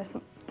lock in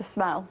the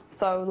smell,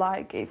 so,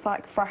 like, it's,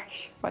 like,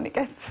 fresh when it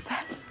gets to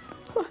them.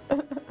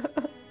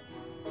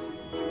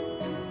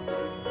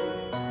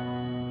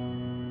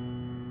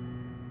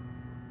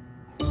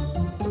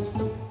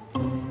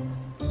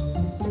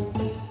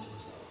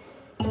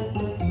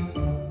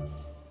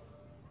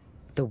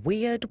 The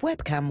weird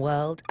webcam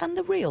world and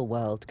the real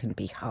world can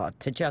be hard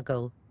to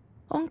juggle.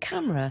 On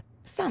camera,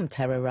 Sam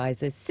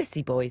terrorises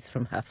sissy boys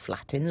from her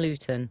flat in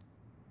Luton.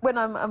 When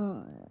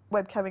I'm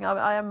webcamming,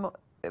 I am,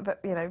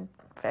 you know,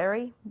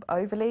 very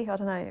overly, I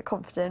don't know,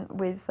 confident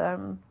with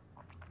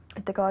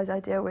the guys I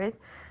deal with.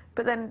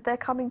 But then they're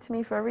coming to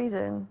me for a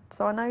reason,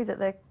 so I know that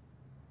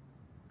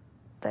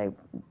they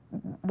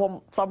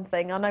want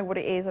something. I know what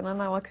it is, and I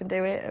know I can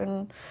do it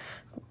and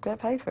get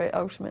paid for it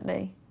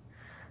ultimately.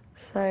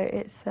 So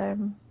it's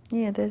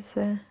yeah, there's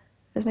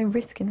no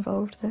risk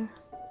involved there.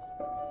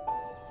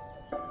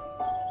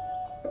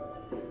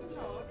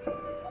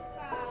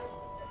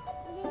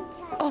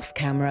 Off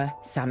camera,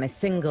 Sam is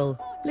single,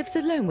 lives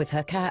alone with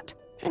her cat,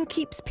 and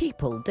keeps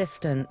people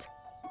distant.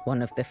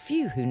 One of the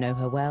few who know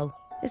her well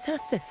is her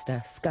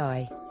sister,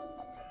 Skye.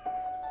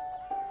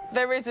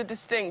 There is a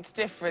distinct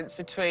difference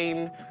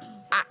between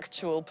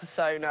actual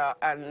persona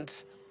and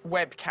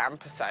webcam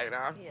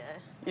persona. Yeah.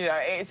 You know,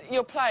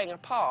 you're playing a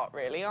part,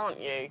 really, aren't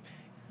you?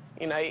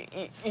 You know,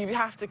 you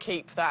have to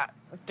keep that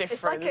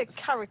difference. It's like a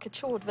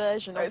caricatured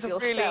version of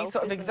yourself. It's a really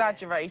sort of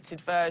exaggerated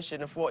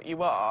version of what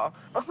you are.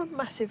 I'm a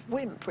massive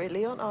wimp,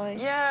 really, aren't I?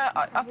 Yeah,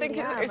 I think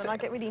really it's... And I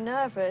get really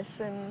nervous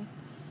and...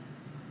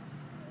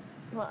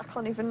 Like, I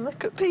can't even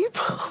look at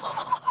people.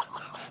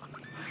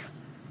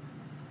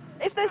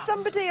 If there's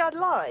somebody I'd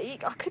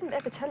like, I couldn't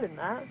ever tell him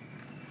that.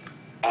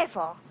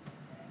 Ever.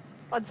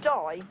 I'd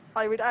die.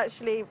 I would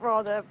actually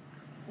rather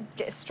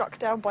get struck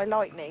down by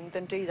lightning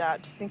than do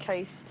that, just in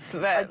case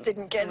I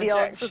didn't get the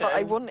answer that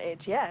I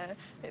wanted. Yeah,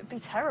 it would be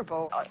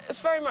terrible. It's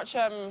very much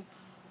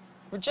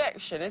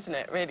rejection, isn't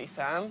it, really,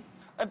 Sam?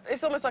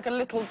 It's almost like a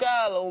little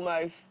girl,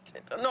 almost.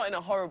 Not in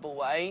a horrible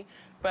way,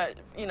 but,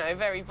 you know,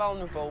 very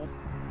vulnerable.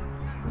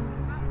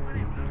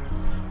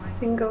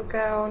 Single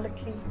girl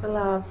looking for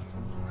love.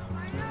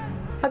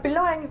 I'd be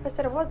lying if I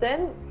said I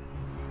wasn't.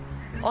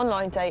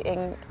 Online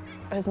dating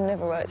has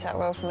never worked out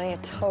well for me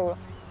at all.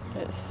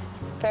 It's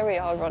very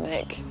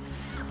ironic.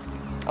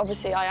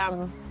 Obviously, I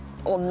am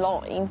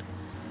online.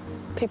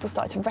 People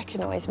start to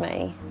recognise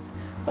me.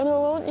 Oh,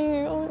 no, aren't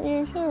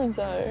you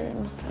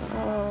so-and-so?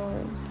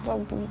 Oh,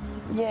 well,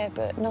 yeah,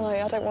 but no,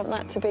 I don't want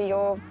that to be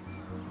your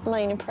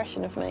main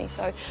impression of me.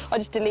 So I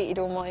just deleted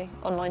all my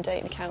online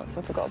dating accounts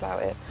and forgot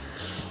about it.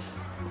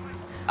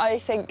 I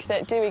think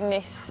that doing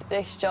this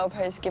job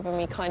has given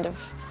me kind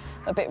of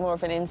a bit more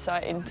of an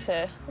insight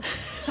into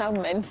how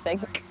men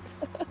think.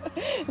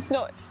 It's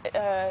not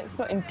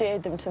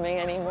endeared them to me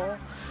anymore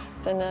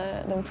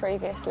than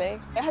previously.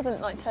 It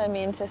hasn't like turned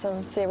me into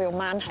some serial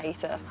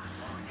man-hater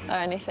or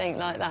anything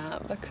like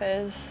that,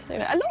 because you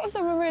know, a lot of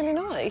them are really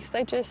nice.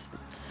 They just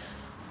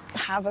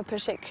have a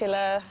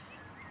particular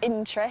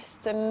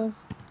interest and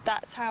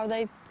that's how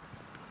they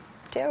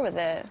deal with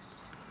it.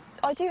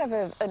 I do have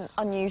an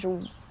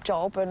unusual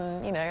job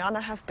and, you know, and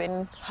I have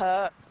been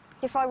hurt.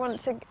 If I want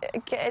to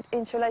get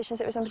into a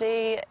relationship with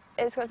somebody,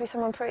 it's got to be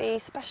someone pretty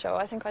special.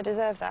 I think I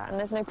deserve that, and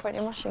there's no point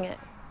in rushing it.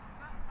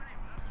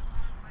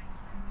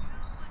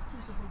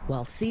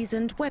 While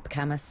seasoned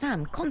webcammer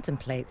Sam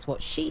contemplates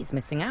what she's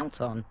missing out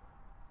on,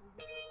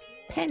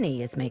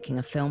 Penny is making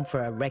a film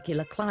for a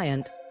regular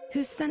client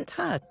who's sent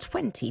her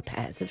 20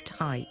 pairs of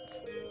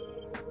tights.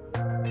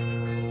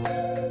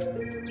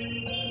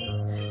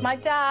 My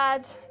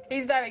dad,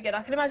 he's very good.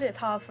 I can imagine it's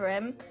hard for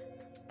him.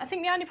 I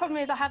think the only problem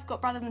is I have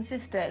got brothers and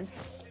sisters,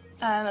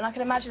 and I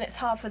can imagine it's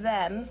hard for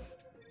them.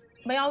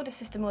 My older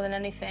sister, more than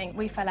anything,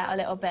 we fell out a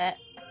little bit.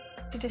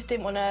 She just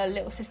didn't want a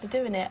little sister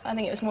doing it. I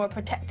think it was more a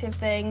protective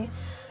thing.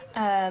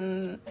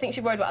 I think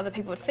she worried what other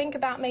people would think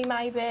about me,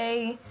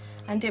 maybe,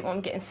 and didn't want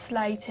me getting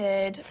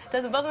slated. It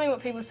doesn't bother me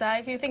what people say.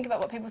 If you think about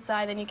what people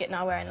say, then you get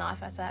nowhere in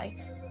life, I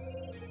say.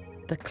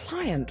 The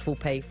client will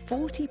pay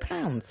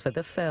 £40 for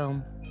the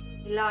film.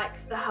 He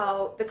likes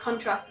the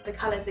contrast of the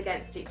colours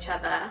against each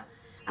other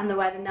and the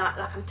way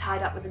like I'm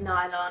tied up with the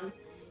nylon.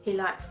 He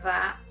likes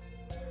that.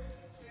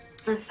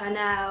 And so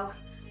now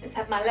I just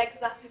have my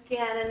legs up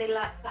again, and he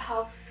likes the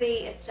whole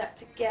feet are stuck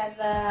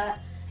together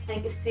and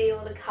you can see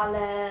all the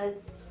colours.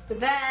 So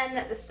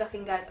then the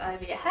stocking goes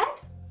over your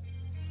head.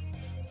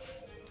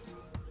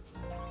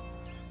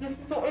 This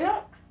is what we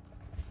look.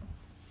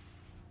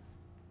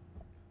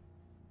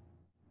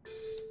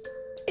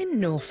 In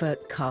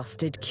Norfolk,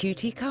 casted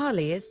cutie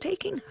Carly is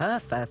taking her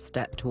first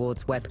step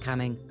towards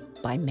webcamming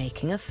by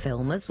making a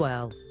film as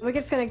well. We're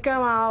just going to go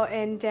out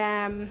and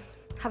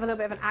have a little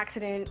bit of an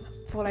accident,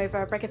 fall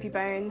over, break a few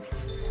bones.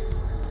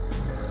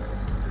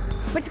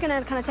 We're just going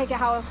to kind of take it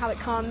how it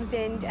comes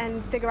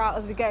and figure out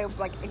as we go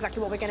like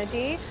exactly what we're going to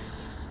do.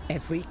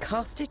 Every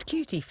casted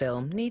cutie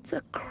film needs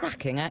a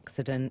cracking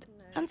accident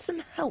and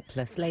some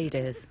helpless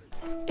ladies.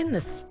 In the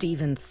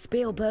Steven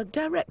Spielberg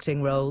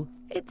directing role,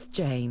 it's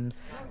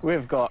James.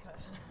 We've got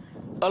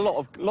a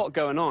lot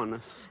going on.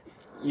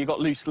 You've got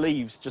loose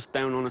leaves just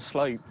down on a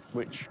slope,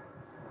 which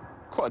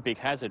quite a big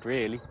hazard,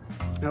 really.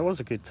 That was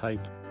a good take.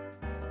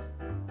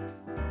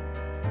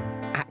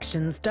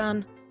 Action's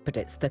done, but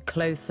it's the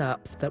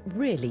close-ups that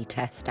really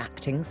test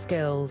acting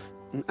skills.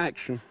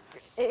 Action.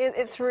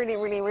 It's really,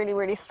 really, really,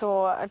 really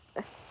sore.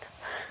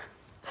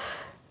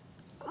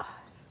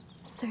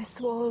 So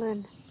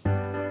swollen.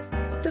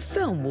 The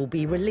film will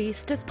be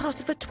released as part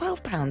of a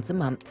 £12 a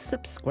month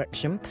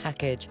subscription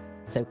package,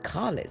 so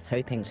Carly's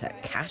hoping to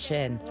cash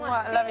in.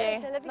 I love you.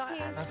 I love you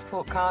too. I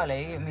support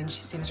Carly. I mean,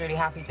 she seems really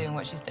happy doing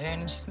what she's doing,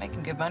 and she's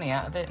making good money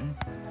out of it and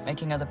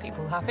making other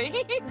people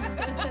happy.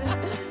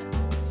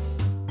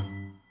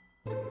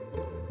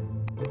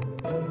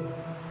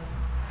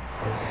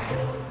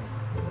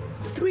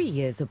 3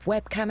 years of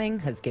webcamming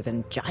has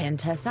given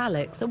Giantess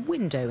Alex a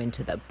window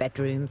into the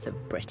bedrooms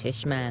of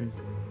British men.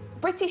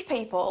 British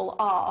people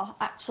are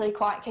actually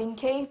quite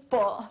kinky,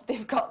 but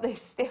they've got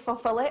this stiff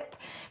upper lip,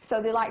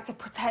 so they like to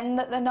pretend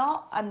that they're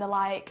not, and they're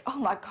like, oh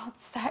my God,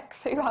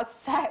 sex, who has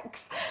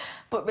sex?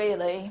 But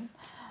really,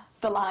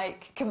 they're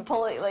like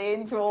completely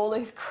into all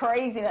this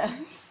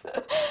craziness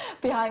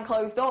behind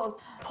closed doors.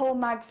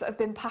 Porn mags have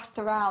been passed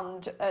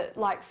around at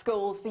like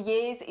schools for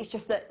years. It's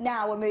just that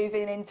now we're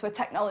moving into a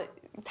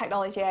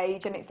technology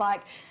age, and it's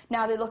like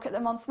now they look at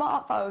them on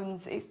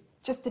smartphones. It's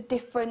just a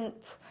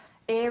different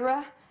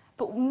era.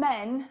 But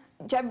men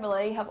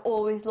generally have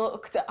always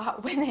looked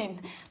at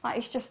women like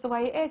it's just the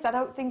way it is. I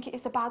don't think it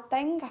is a bad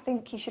thing. I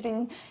think you should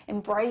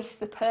embrace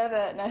the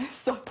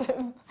pervertness of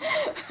them.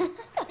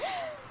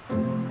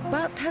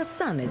 But her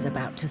son is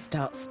about to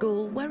start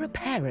school where a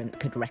parent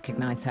could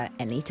recognise her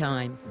any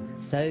time.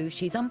 So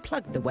she's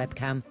unplugged the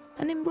webcam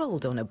and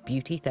enrolled on a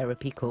beauty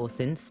therapy course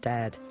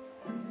instead.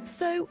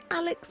 So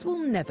Alex will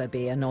never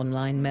be an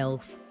online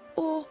MILF,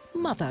 or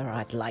mother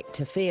I'd like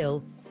to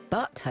feel.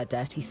 But her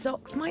dirty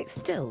socks might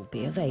still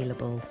be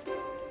available.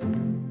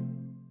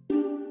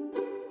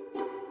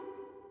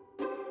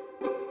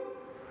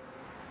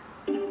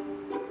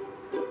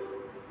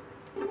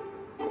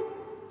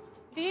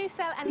 Do you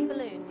sell any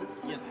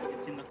balloons? Yes,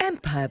 it's in the...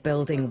 Empire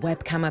building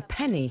webcammer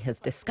Penny has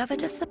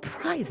discovered a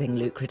surprising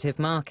lucrative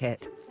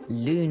market.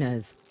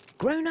 Looners.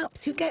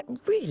 Grown-ups who get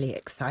really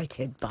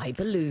excited by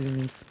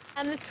balloons.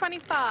 And there's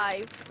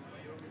 25,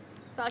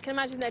 but I can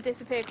imagine they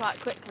disappear quite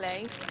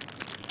quickly.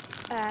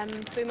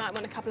 So we might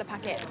want a couple of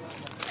packets.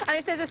 And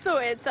it says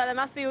assorted, so there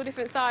must be all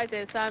different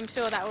sizes, so I'm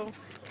sure that will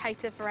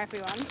cater for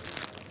everyone.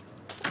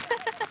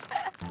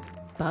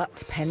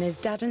 But Penny's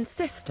dad and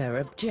sister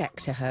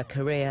object to her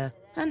career,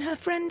 and her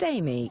friend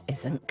Amy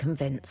isn't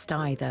convinced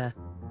either.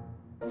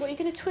 What are you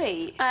going to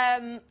tweet?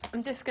 I'm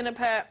just going to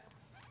put...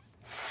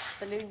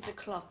 Balloons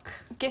o'clock.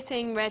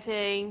 Getting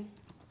ready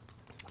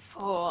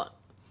for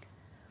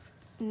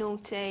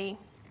naughty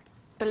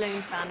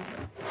balloon fun.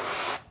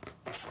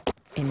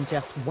 In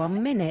just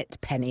 1 minute,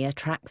 Penny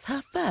attracts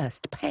her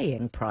first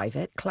paying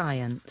private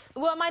client.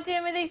 What am I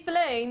doing with these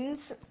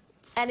balloons?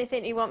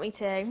 Anything you want me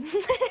to.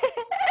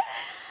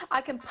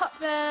 I can pop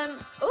them.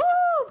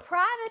 Ooh,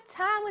 private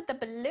time with the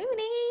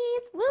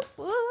balloonies. Whoop,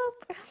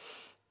 whoop.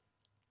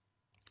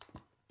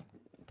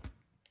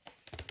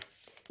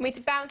 Want me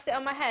to bounce it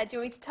on my head? Do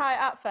you want me to tie it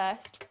up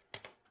first?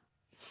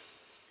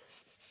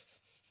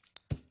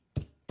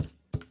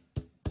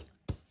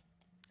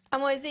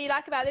 And what do you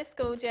like about this,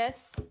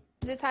 gorgeous?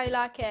 Is this how you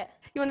like it?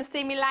 You want to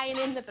see me laying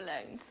in the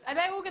balloons? Are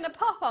they all going to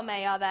pop on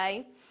me, are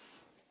they?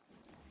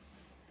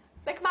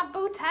 Look at my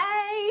booty!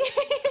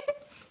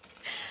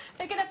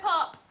 They're going to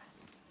pop.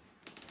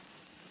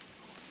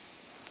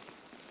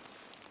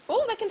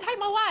 Oh, they can take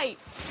my weight.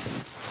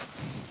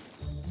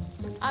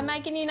 I'm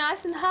making you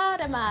nice and hard,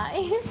 am I?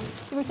 Do you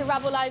want me to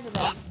rub all over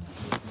them?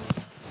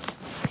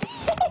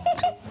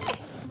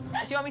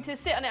 Do you want me to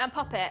sit on it and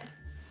pop it?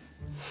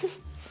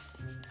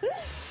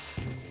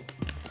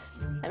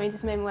 Let me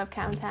just move my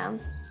webcam down.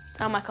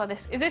 Oh my God,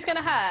 is this going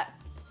to hurt?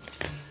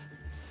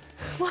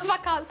 What if I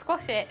can't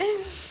squash it?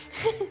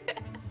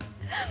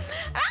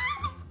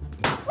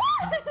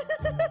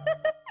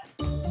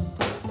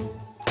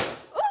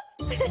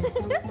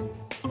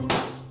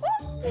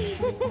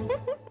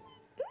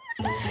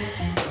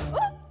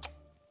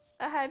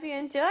 I hope you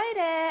enjoyed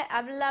it.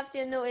 I've loved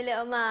your naughty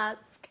little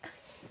mask.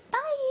 Bye.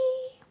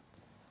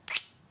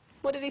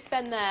 What did he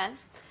spend there?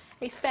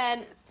 He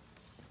spent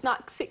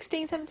like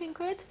 16, 17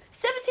 quid.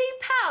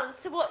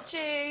 £17 to watch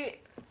you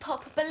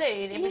pop a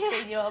balloon in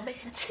between your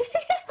midge.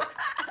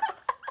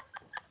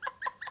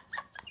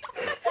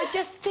 I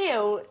just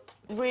feel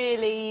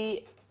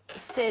really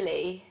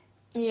silly.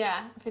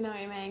 Yeah, if you know what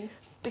I mean.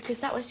 Because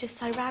that was just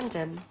so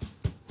random.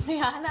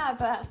 Yeah, I know,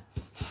 but...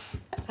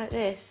 Like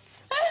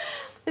this.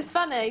 It's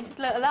funny, just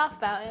a little laugh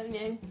about it, haven't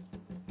you?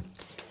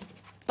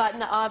 But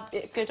no,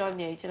 good on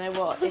you, do you know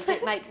what? If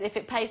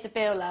it pays the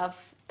bill,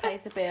 love,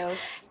 pays the bills.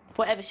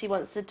 Whatever she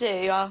wants to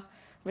do, I'll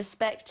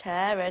respect her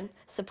and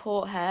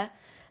support her.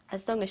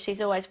 As long as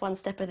she's always one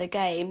step of the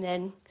game,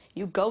 then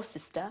you go,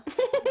 sister.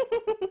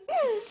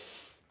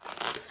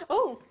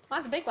 Oh,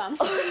 that's a big one.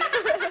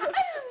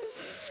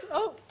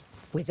 Oh.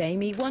 With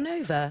Amy won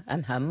over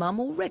and her mum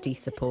already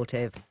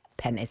supportive,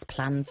 Penny's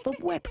plans for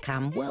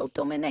webcam world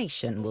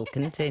domination will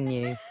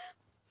continue.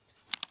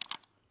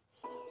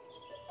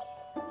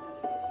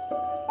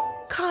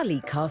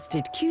 Carly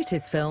casted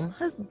Cutest film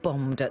has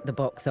bombed at the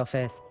box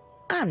office,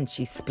 and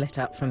she's split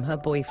up from her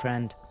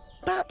boyfriend.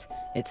 But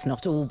it's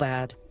not all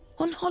bad.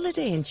 On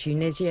holiday in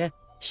Tunisia,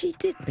 she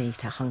did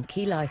meet a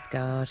hunky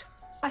lifeguard.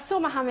 I saw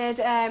Mohammed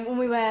when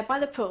we were by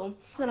the pool.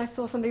 Then I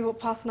saw somebody walk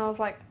past and I was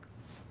like,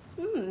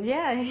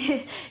 yeah,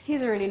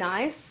 he's really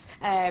nice.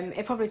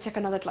 It probably took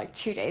another like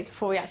 2 days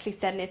before we actually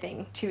said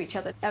anything to each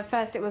other. At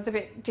first it was a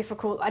bit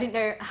difficult. I didn't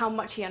know how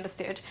much he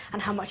understood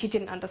and how much he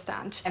didn't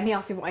understand. And he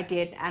asked me what I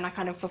did and I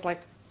kind of was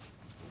like,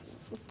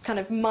 kind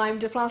of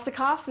mimed a plaster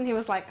cast, and he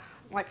was like,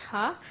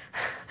 huh?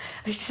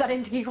 I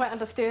didn't think he quite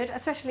understood,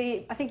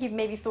 especially I think he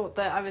maybe thought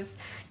that I was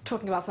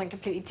talking about something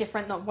completely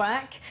different, not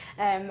work.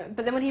 But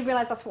then when he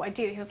realised that's what I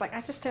do, he was like,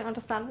 I just don't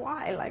understand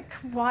why, like,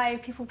 why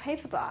people pay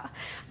for that.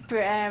 But,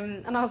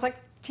 and I was like,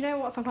 do you know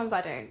what, sometimes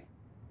I don't.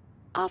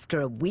 After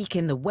a week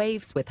in the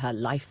waves with her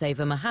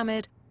lifesaver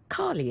Mohammed,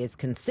 Carly is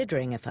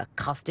considering if her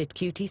custard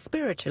cutie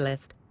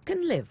spiritualist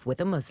can live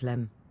with a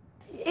Muslim.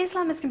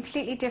 Islam is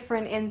completely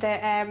different in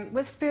that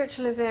with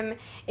spiritualism,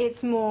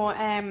 it's more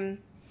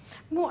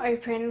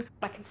open.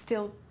 I can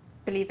still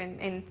believe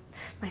in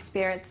my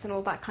spirits and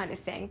all that kind of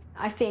thing.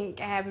 I think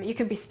you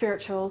can be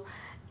spiritual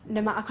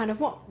no matter kind of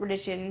what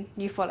religion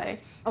you follow.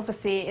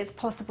 Obviously, it's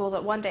possible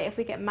that one day if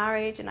we get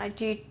married and I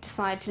do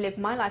decide to live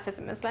my life as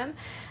a Muslim,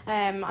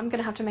 I'm going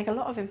to have to make a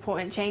lot of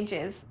important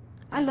changes.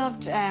 I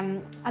loved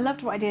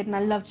what I did, and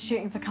I loved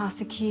shooting for Cast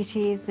of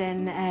Cuties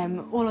and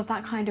all of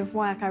that kind of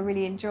work I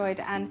really enjoyed.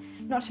 And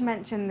not to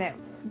mention that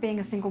being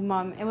a single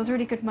mum, it was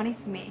really good money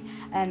for me.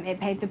 It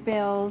paid the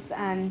bills,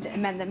 and it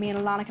meant that me and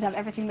Alana could have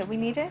everything that we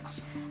needed.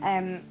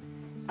 And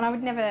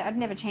I'd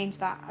never change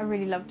that. I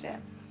really loved it.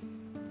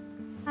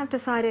 I've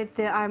decided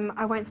that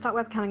I won't start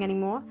webcamming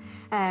anymore.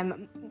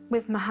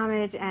 With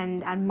Mohammed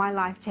and my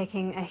life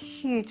taking a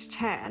huge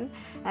turn,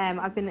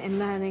 I've been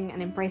learning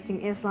and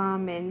embracing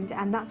Islam,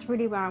 and that's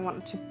really where I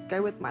want to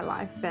go with my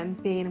life,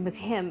 being with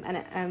him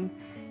and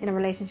in a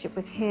relationship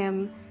with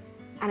him.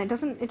 And it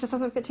just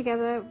doesn't fit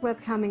together.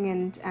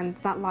 Webcamming and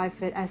that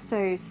life are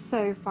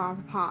so far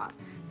apart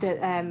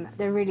that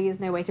there really is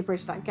no way to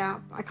bridge that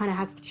gap. I kind of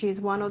had to choose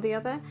one or the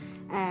other,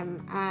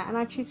 and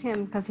I choose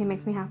him because he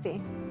makes me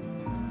happy.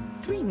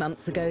 3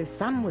 months ago,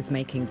 Sam was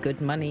making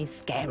good money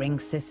scaring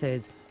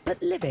sissies,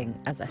 but living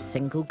as a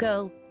single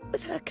girl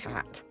with her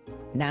cat.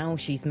 Now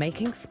she's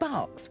making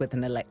sparks with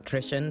an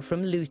electrician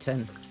from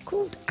Luton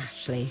called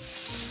Ashley.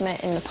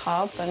 Met in the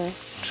pub and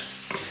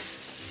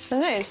I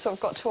don't know, just sort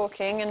of got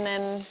talking, and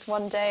then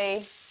one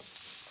day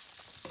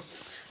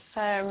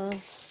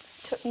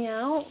took me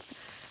out,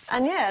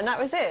 and yeah, and that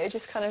was it. We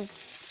just kind of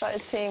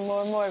started seeing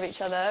more and more of each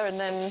other, and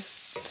then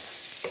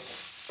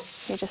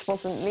he just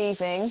wasn't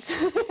leaving.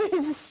 He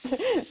just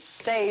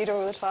stayed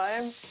all the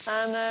time,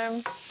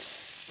 and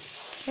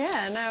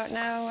yeah,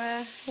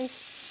 now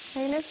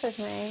he lives with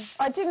me.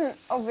 I didn't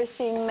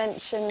obviously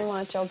mention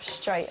my job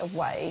straight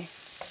away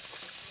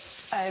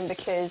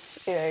because,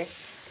 you know,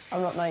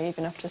 I'm not naive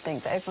enough to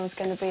think that everyone's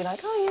going to be like,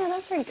 oh yeah,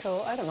 that's really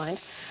cool, I don't mind.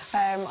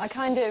 I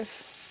kind of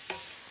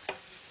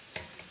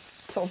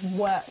sort of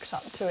worked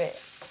up to it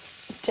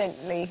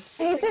gently.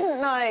 He didn't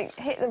like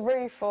hit the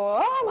roof or,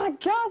 oh my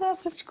God,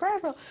 that's just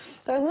incredible.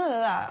 There was none of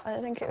that. I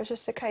think it was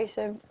just a case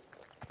of,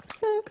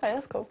 oh, okay,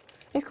 that's cool.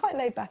 He's quite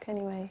laid back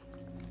anyway.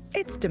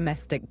 It's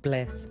domestic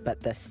bliss, but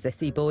the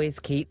sissy boys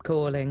keep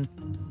calling.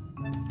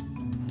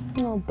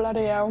 Oh,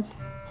 bloody hell.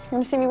 You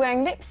want to see me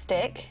wearing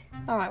lipstick?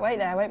 All right, wait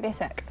there, won't be a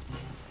sec.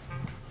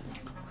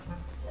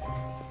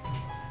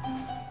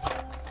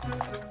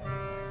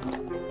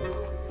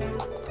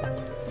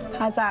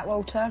 How's that,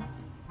 Walter?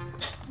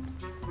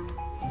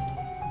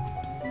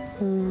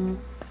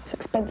 It's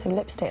expensive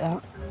lipstick,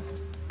 that.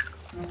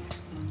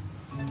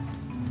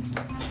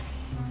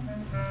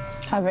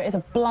 However, it is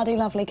a bloody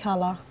lovely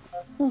colour.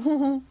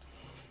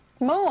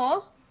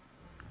 More?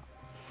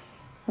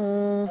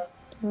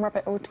 Rub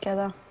it all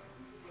together.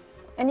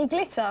 Any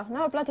glitter?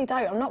 No, I bloody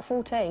don't. I'm not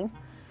 14.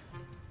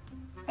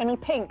 Any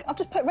pink? I've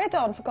just put red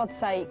on, for God's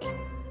sake.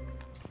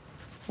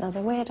 Another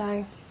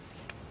weirdo.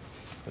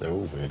 They're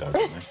all weirdos, aren't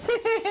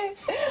they?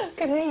 I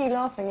could hear you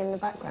laughing in the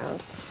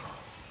background.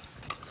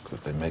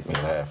 Because they make me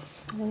laugh.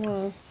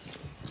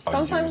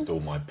 Sometimes... I used all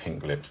my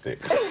pink lipstick.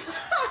 I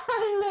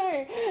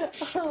know.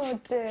 Oh,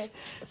 dear.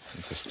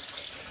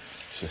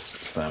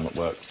 Just Sam at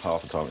work,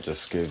 half the time it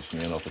just gives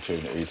me an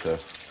opportunity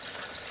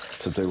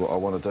to do what I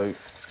want to do,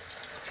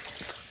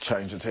 to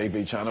change the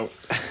TV channel.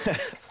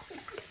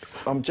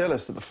 I'm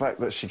jealous at the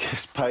fact that she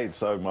gets paid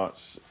so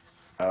much,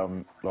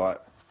 like,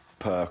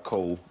 per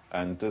call,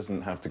 and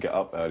doesn't have to get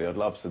up early. I'd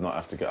love to not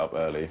have to get up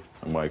early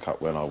and wake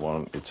up when I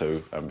wanted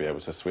to and be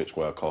able to switch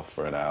work off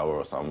for an hour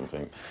or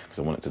something, because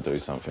I wanted to do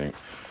something.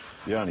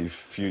 The only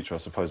future I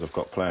suppose I've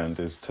got planned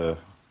is to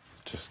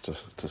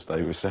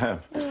stay with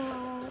Sam.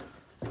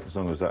 As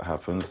long as that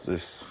happens,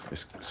 it's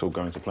all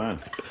going to plan.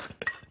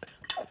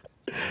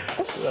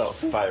 That'll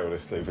fail the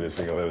stupidest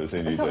thing I've ever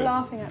seen you do. Stop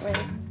laughing at me.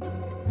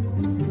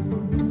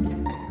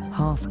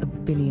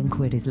 £500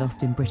 million is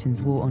lost in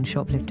Britain's war on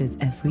shoplifters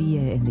every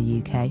year in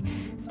the UK.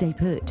 Stay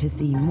put to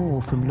see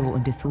more from Law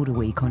and Disorder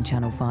Week on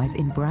Channel 5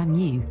 in brand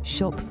new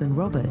Shops and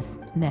Robbers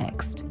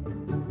next.